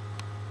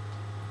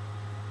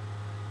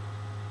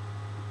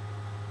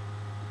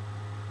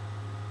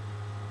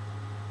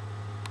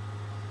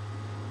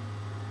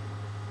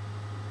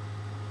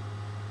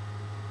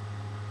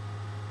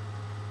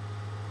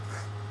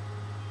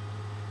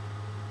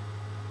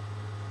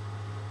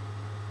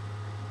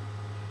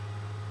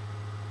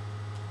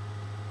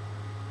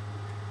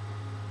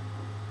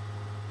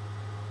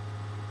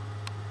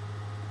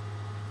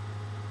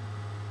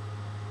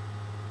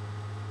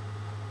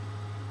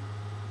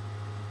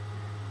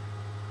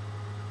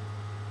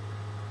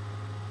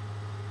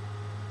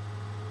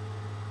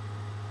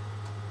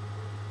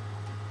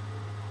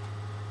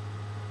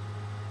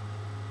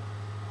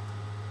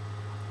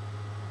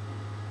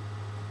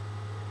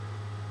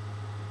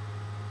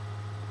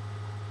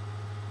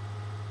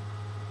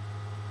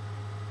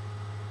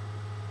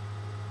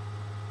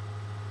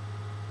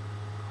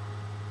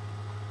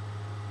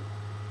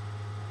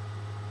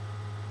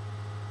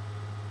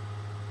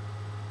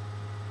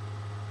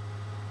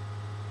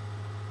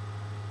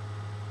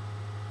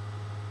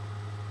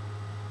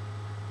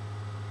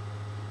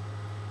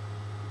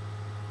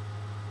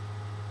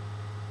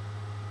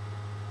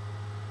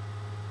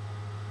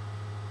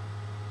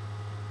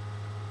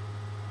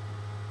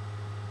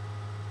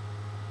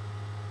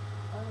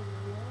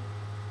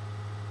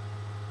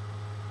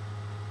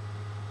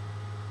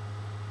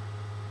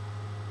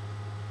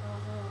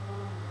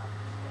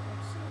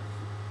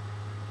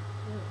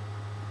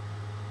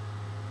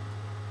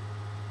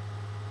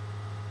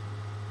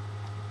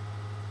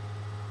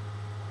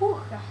 Whew,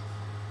 God.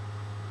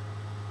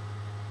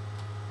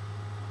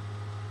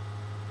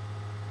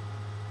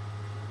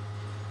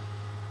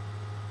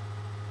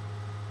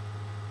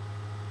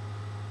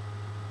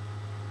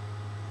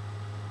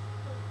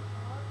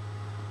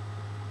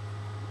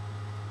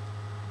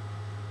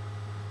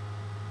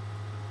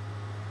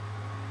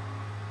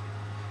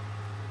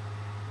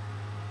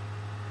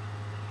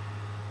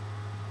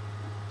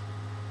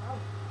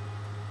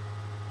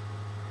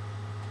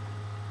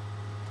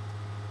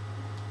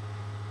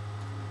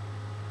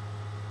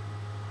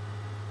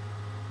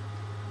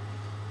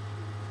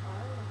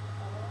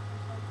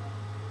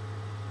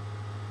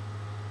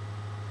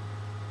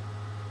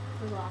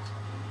 We lost him.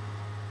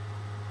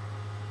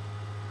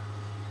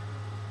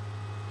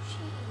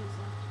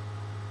 Jesus.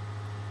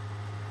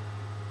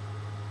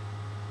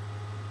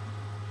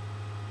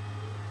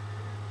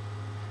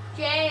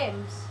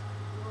 James.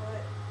 What?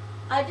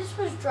 I just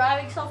was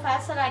driving so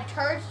fast that I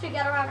turned to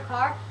get around a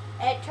car,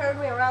 and it turned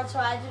me around, so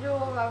I had to do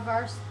a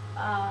reverse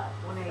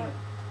 180.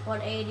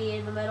 180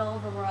 in the middle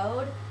of the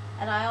road,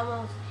 and I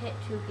almost hit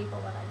 2 people,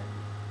 but I didn't.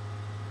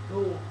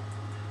 Cool.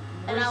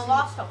 And I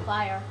lost a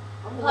player.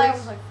 I'm The player rac-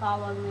 was like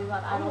following me,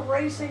 but I I'm don't.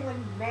 racing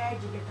when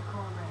mad you get the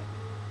car wrecked.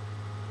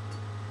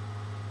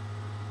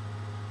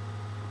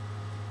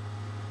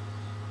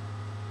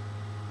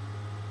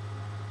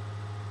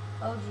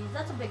 Oh geez,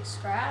 that's a big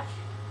scratch.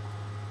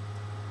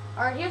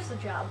 Alright, here's the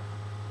job.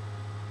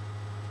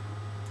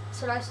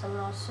 It's a nice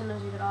terminal as soon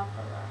as you get off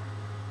of there.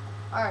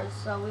 Alright,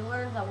 so we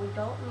learned that we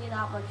don't need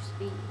that much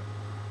speed.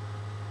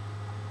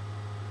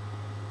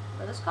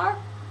 For this car,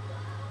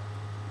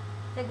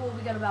 I think we'll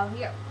be good about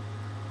here.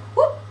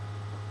 Whoop!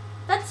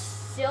 That's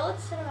still in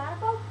cinematic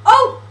mode?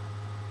 Oh!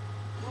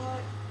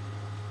 What?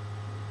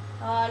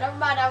 Never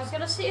mind. I was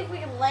gonna see if we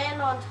could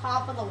land on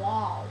top of the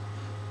wall.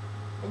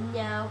 And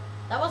no,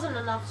 that wasn't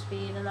enough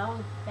speed, and that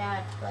was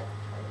bad. Like,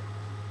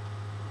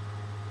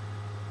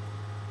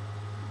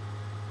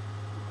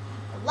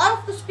 I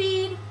love the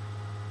speed.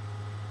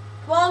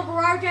 Come on,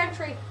 garage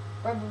entry.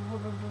 No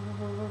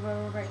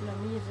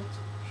music.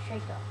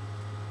 Shake up.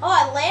 Oh,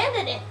 I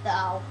landed it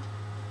though.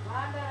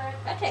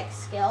 That takes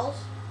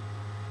skills.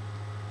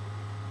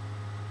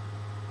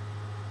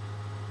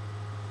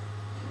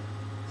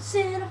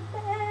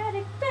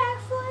 Cinematic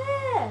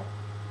backflip.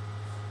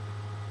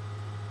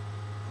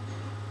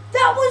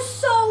 That was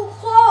so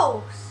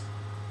close.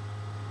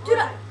 Dude,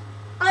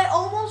 I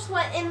almost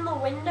went in the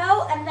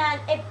window and then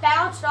it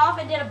bounced off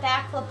and did a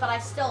backflip, but I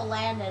still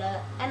landed it.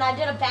 And I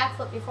did a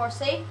backflip before,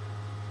 see?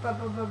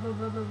 Come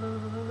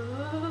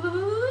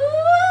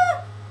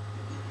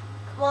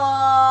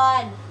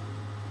on.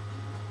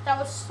 That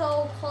was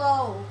so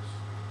close.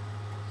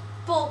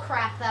 Bull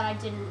crap that I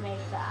didn't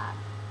make that.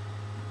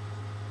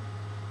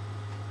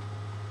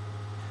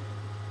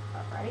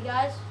 Ready,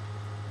 guys?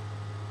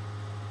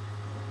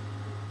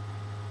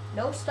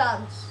 No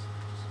stunts.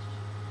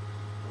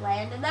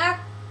 Land in there.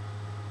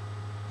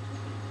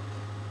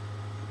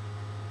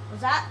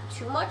 Was that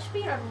too much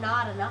speed or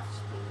not enough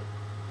speed?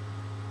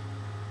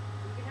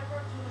 You can never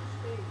have too much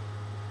speed.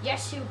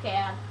 Yes, you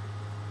can.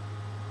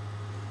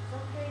 Some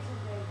cases,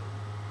 maybe.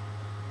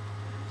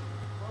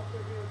 Well, if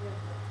they're real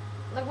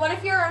different. Like, what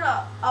if you're in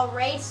a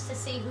race to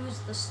see who's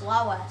the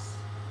slowest?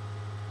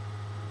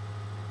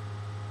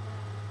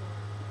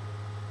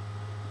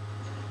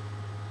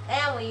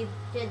 And we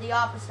did the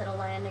opposite of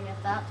landing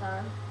at that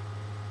time.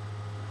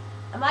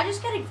 Am I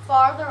just getting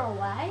farther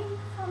away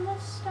from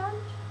this stunt?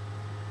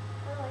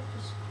 Or like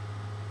just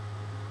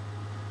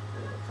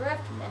do the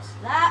drift, miss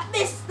that,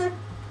 miss the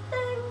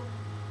thing.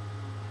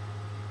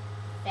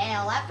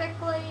 Fail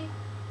epically.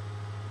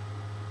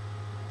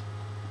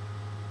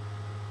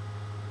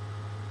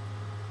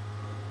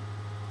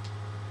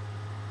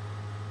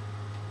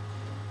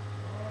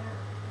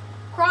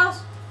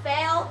 Cross,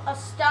 fail a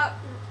stunt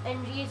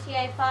in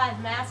GTA 5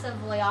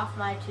 massively off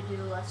my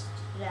to-do list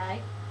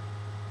today.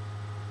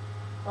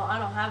 Well, I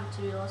don't have a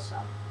to-do list,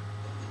 so.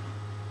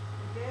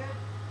 You did?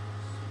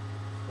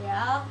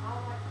 Yeah?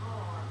 How my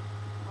car?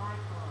 My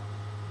car.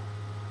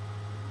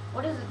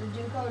 What is it, the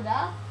Duco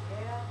Death?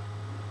 Yeah.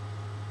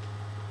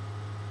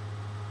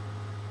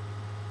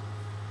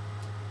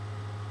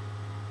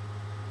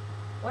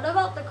 What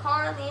about the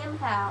car in the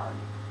impound?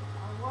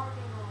 I'm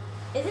working on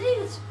it. Isn't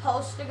even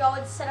supposed to go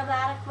in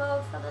cinematic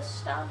mode for this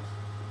stunt?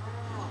 I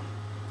don't know.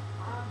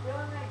 I'm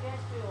doing my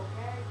best to,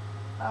 okay?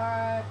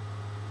 Alright.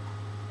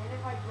 And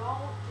if I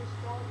don't, just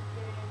don't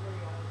get angry.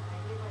 I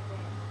did my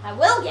best. I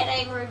will get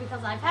angry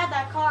because I've had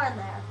that car in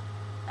there.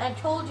 And I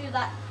told you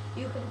that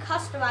you can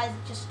customize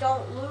it, just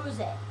don't lose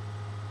it.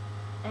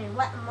 And you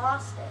went and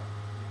lost it.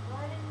 Well,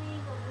 I didn't mean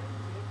to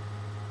lose it.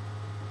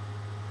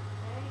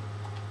 Okay?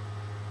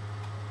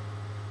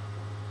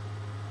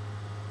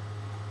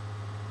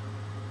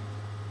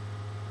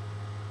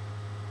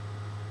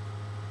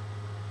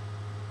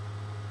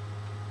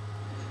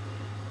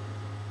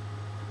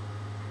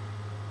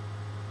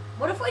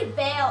 What if we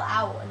bail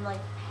out and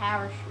like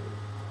parachute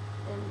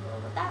and deal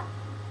with that?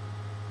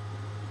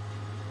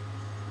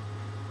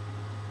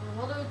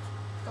 We'll do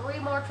 3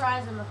 more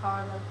tries in the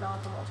car and then if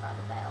not, then we'll try to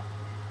bail.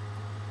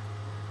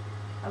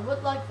 I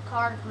would like the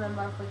car to come in,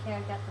 but if we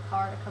can't get the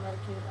car to come in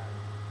too, then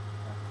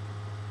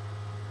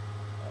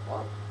it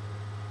won't.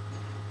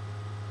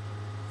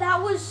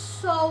 That was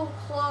so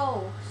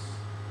close.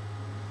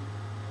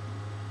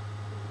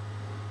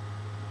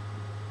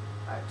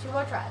 Alright, 2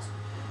 more tries.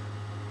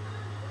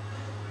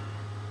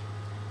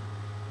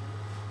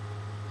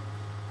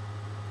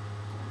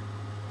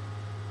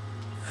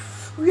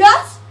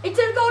 Yes! It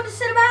didn't go into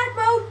cinematic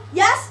mode!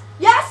 Yes!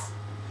 Yes!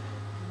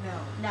 No.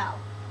 No.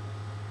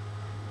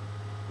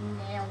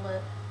 Nailed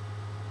it.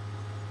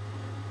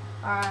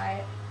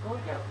 Alright. We'll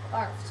go.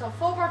 Alright, so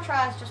 4 more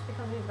tries just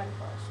because we've been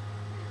close.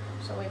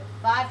 So we have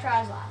 5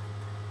 tries left.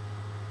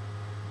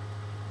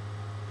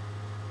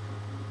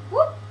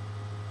 Whoop!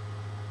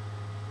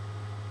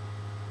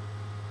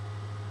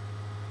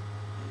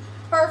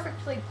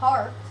 Perfectly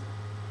parked.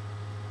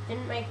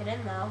 Didn't make it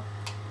in though.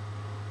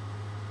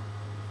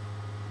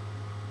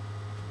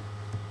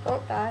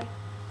 Don't die.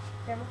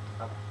 Camera.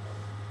 Okay.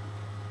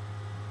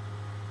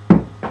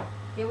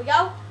 Here we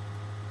go.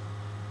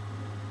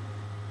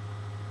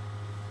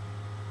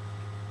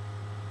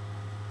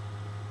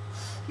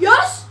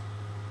 Yes!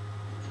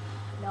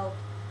 Nope.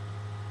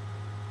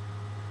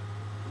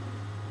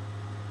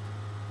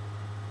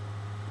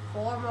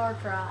 4 more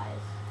tries.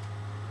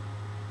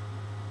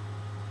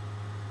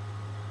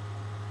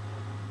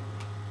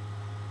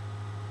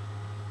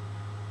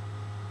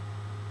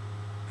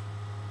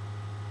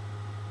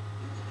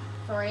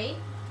 Three.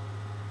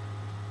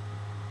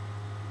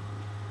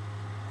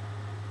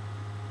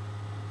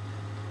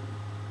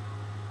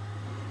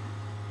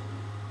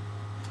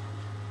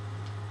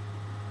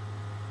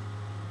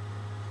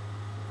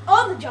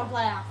 Oh, the jump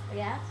let off,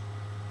 yes.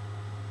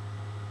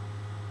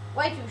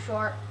 Way too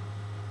short.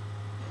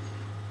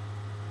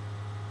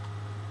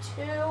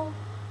 2.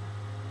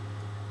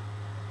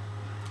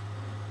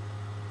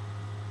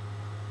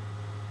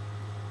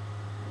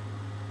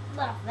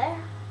 Left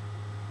there.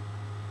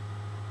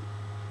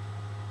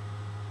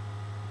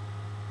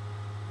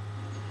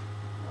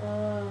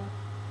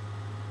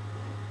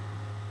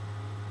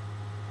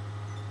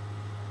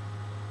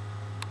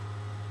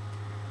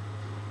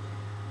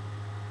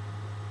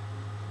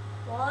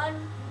 One.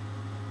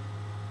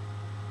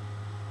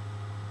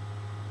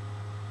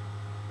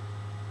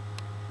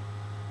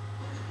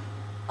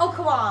 Oh,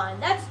 come on.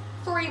 That's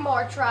 3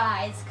 more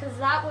tries, because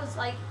that was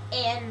like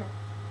in.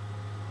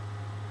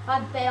 If I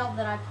bailed,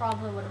 then I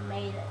probably would have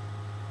made it.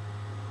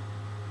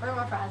 3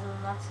 more tries, and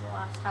then that's the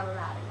last time I'm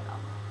adding it up.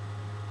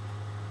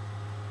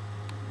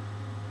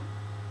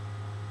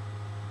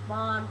 Come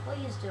on,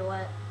 please do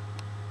it.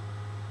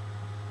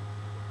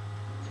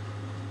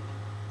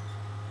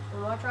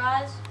 3 more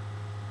tries.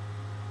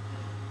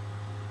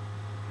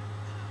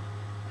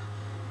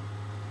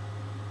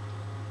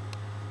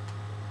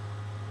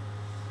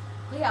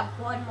 We have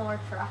 1 more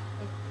try.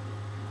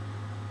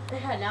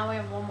 Yeah, now we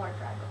have 1 more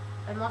try.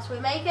 Unless we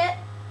make it.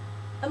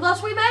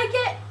 Unless we make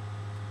it.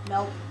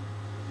 Nope.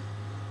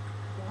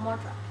 1 more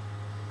try.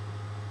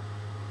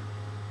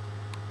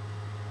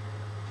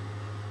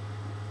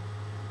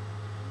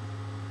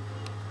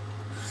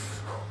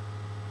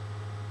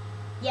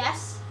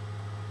 Yes.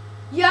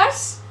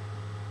 Yes.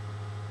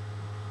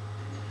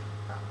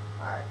 Oh,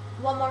 alright.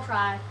 1 more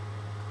try.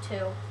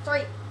 2.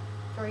 3.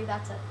 3,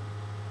 that's it.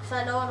 Because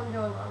I know what I'm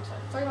doing wrong, so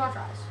 3 more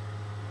tries.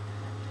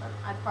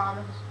 I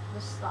promise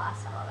this is the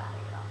last time I'm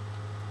adding it up.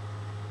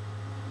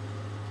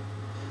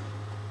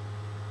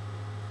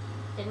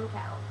 Didn't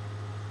count.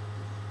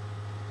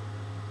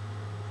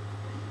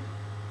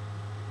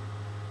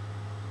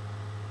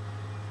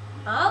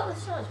 Oh,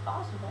 this one is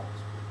possible.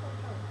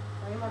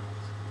 3 more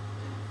tries.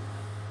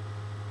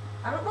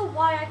 I don't know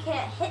why I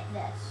can't hit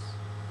this.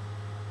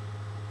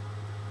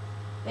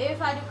 Maybe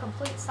if I do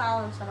complete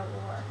silence, then it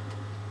will work.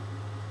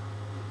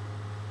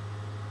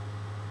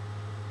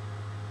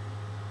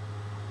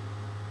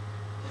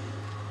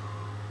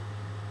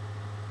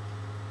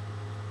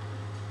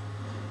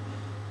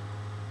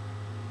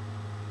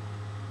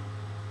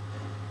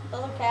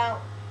 Doesn't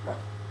count.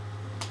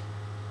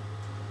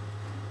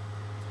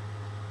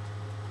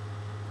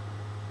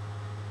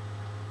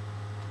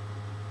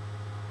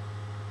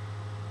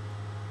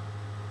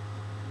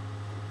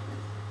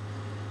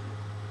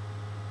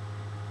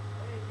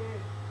 Hey,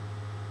 dude.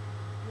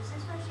 Does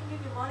this machine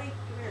give you money?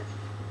 Come here.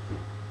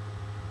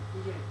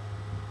 DJ.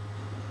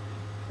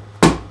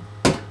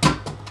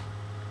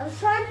 I was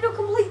trying to do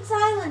complete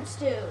silence,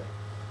 dude.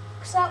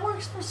 Because that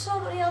works for so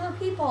many other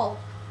people.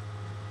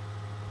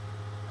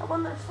 But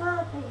when they're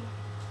sloppy. What am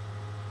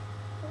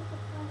I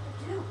trying to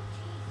do?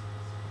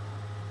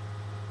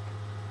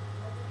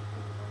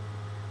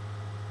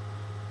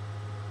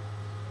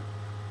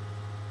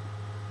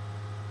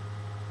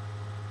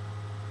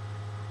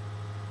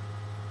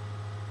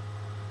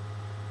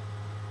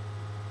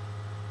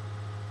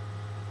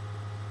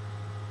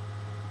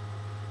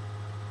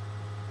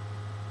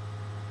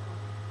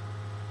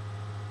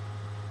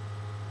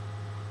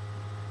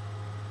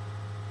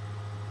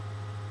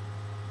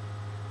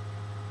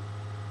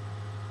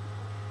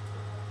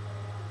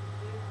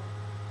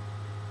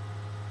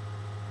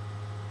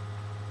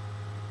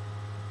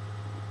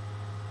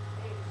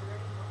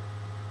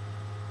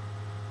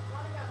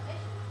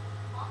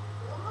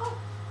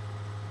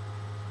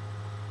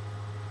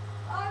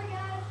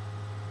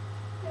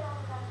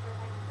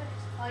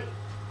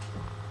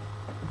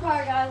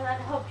 Sorry guys, I had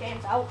to help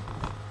James out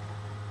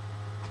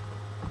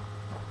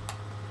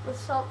with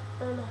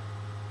something.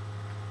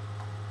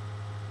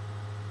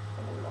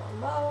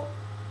 Remote.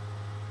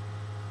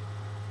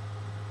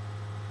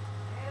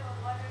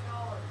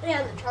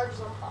 Yeah, the charger's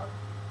unplugged.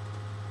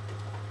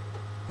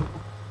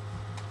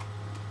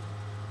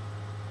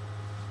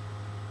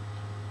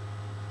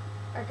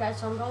 Alright guys,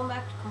 so I'm going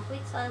back to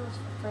complete silence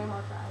for 3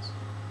 more tries.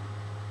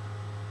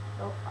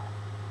 Nope.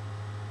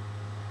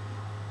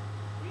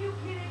 Are you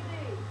kidding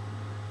me?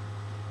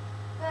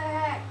 The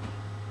heck?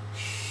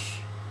 Shh.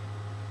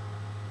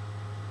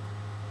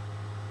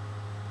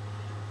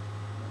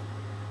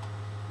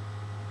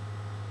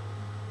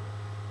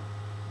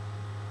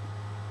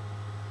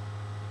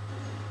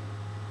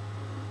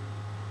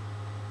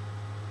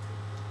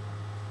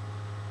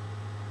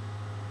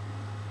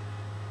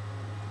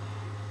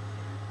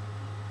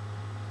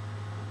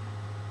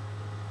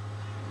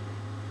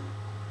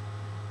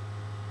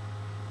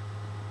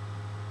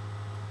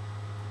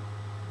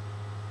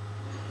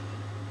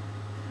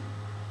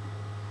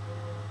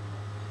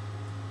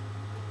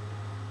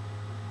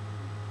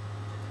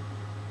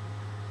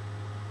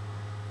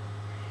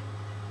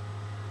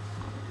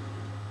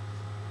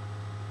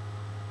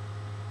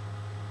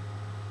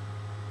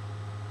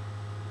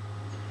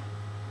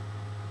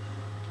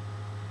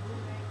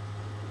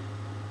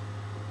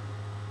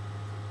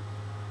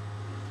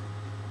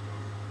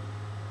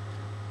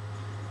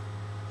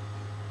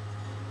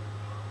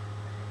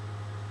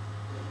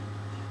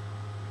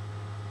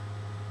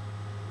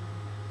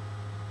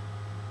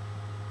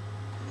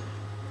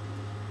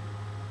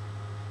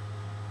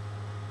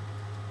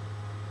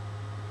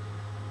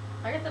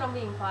 I get that I'm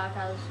being quiet,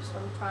 guys. Just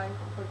I'm trying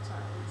complete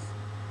silence.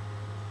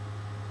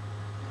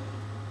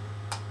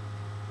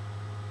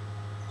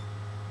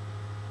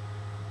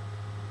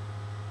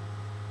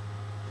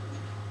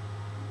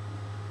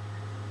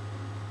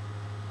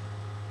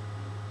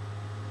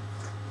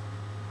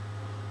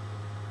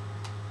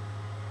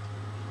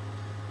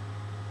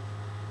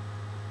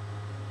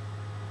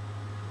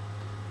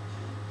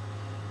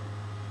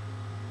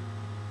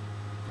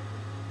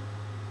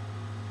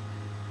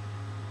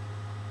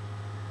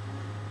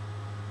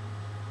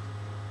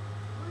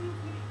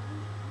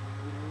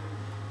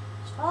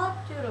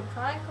 Stop, dude. I'm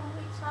trying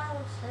complete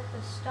silence at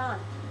the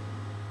stunt.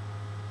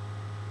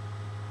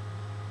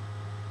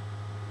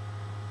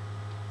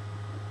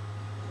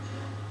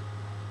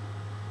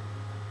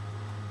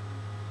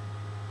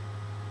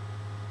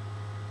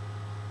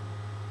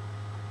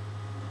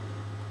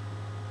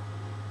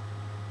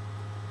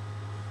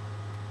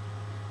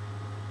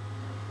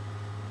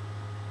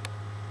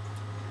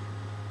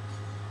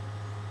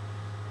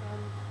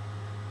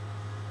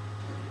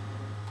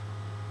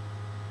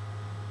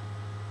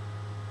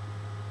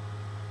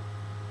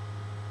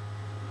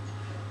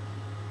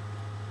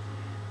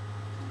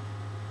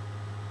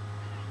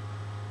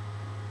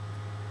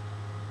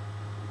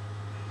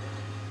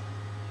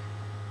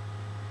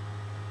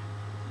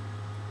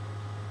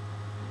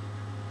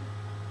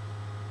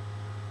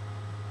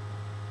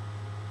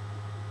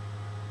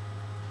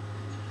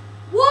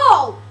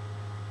 Whoa!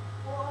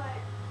 What?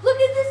 Look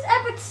at this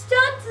epic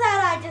stunt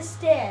that I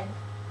just did.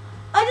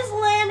 I just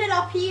landed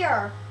up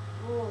here.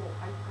 Oh,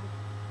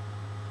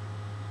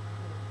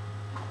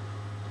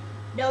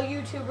 No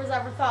YouTubers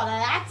ever thought of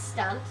that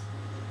stunt.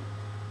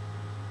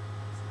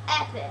 It's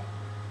epic.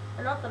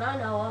 Or not that I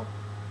know of.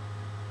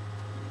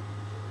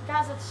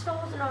 Guys, it still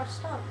wasn't our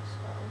stunt,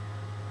 so.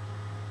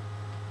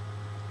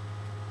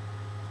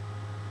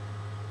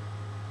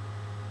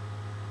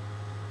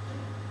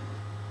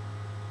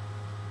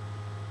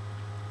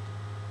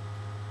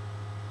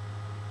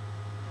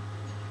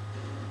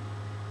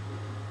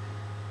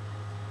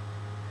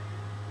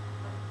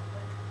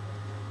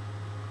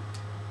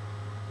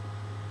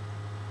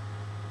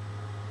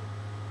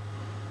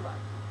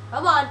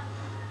 Come on.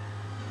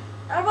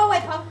 Out of my way,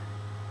 punk.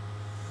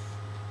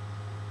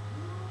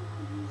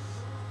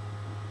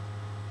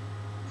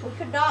 We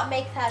could not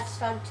make that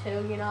stunt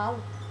too, you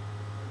know.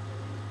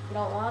 You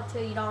don't want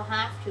to, you don't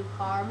have to,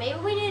 car. Maybe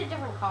we need a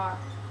different car.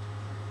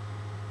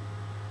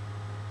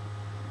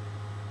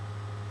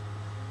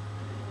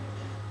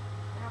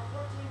 I got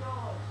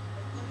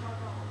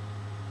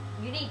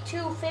 $14. You need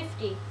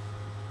 $250.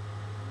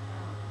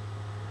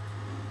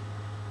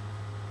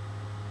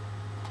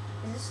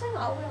 Is this thing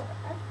all wheel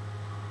drive?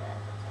 Yeah,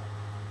 that's it.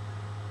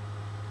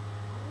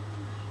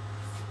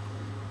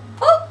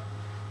 Oh!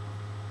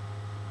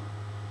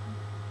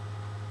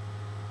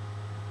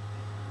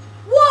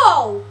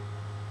 Whoa!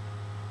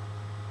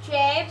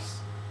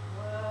 James?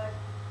 What?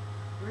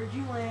 Where'd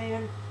you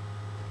land?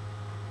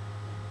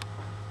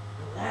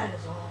 Well, that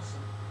is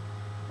awesome.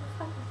 What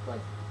if I could,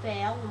 like,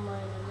 bail and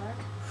land in there?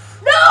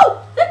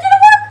 No! That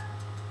didn't work!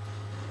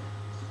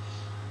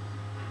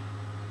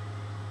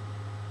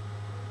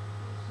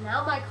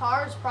 Now my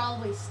car is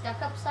probably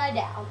stuck upside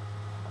down.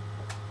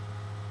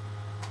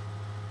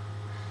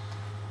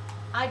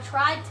 I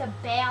tried to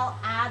bail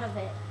out of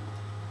it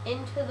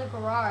into the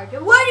garage.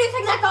 And where do you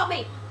think that got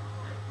me?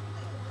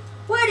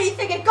 Where do you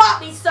think it got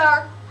me,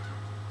 sir?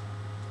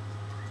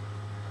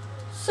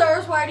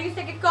 Sirs, where do you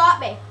think it got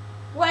me?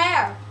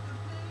 Where?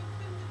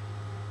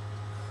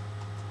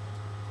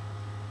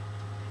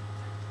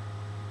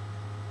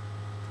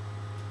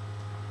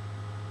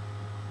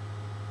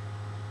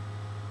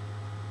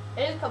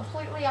 It is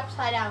completely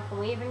upside down. Can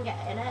we even get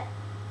in it?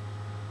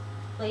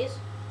 Please?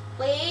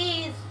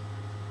 Please?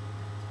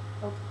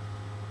 Oh.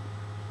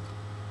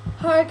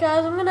 Alright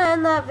guys, I'm gonna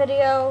end that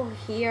video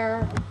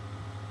here.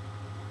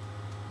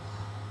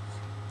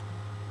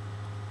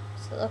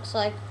 So it looks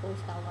like we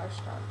failed our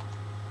stunt.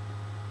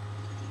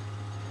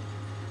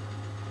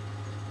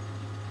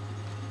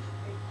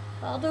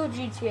 I'll do a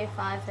GTA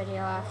 5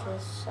 video after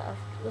this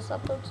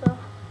upload, so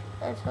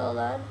until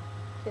then,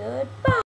 goodbye.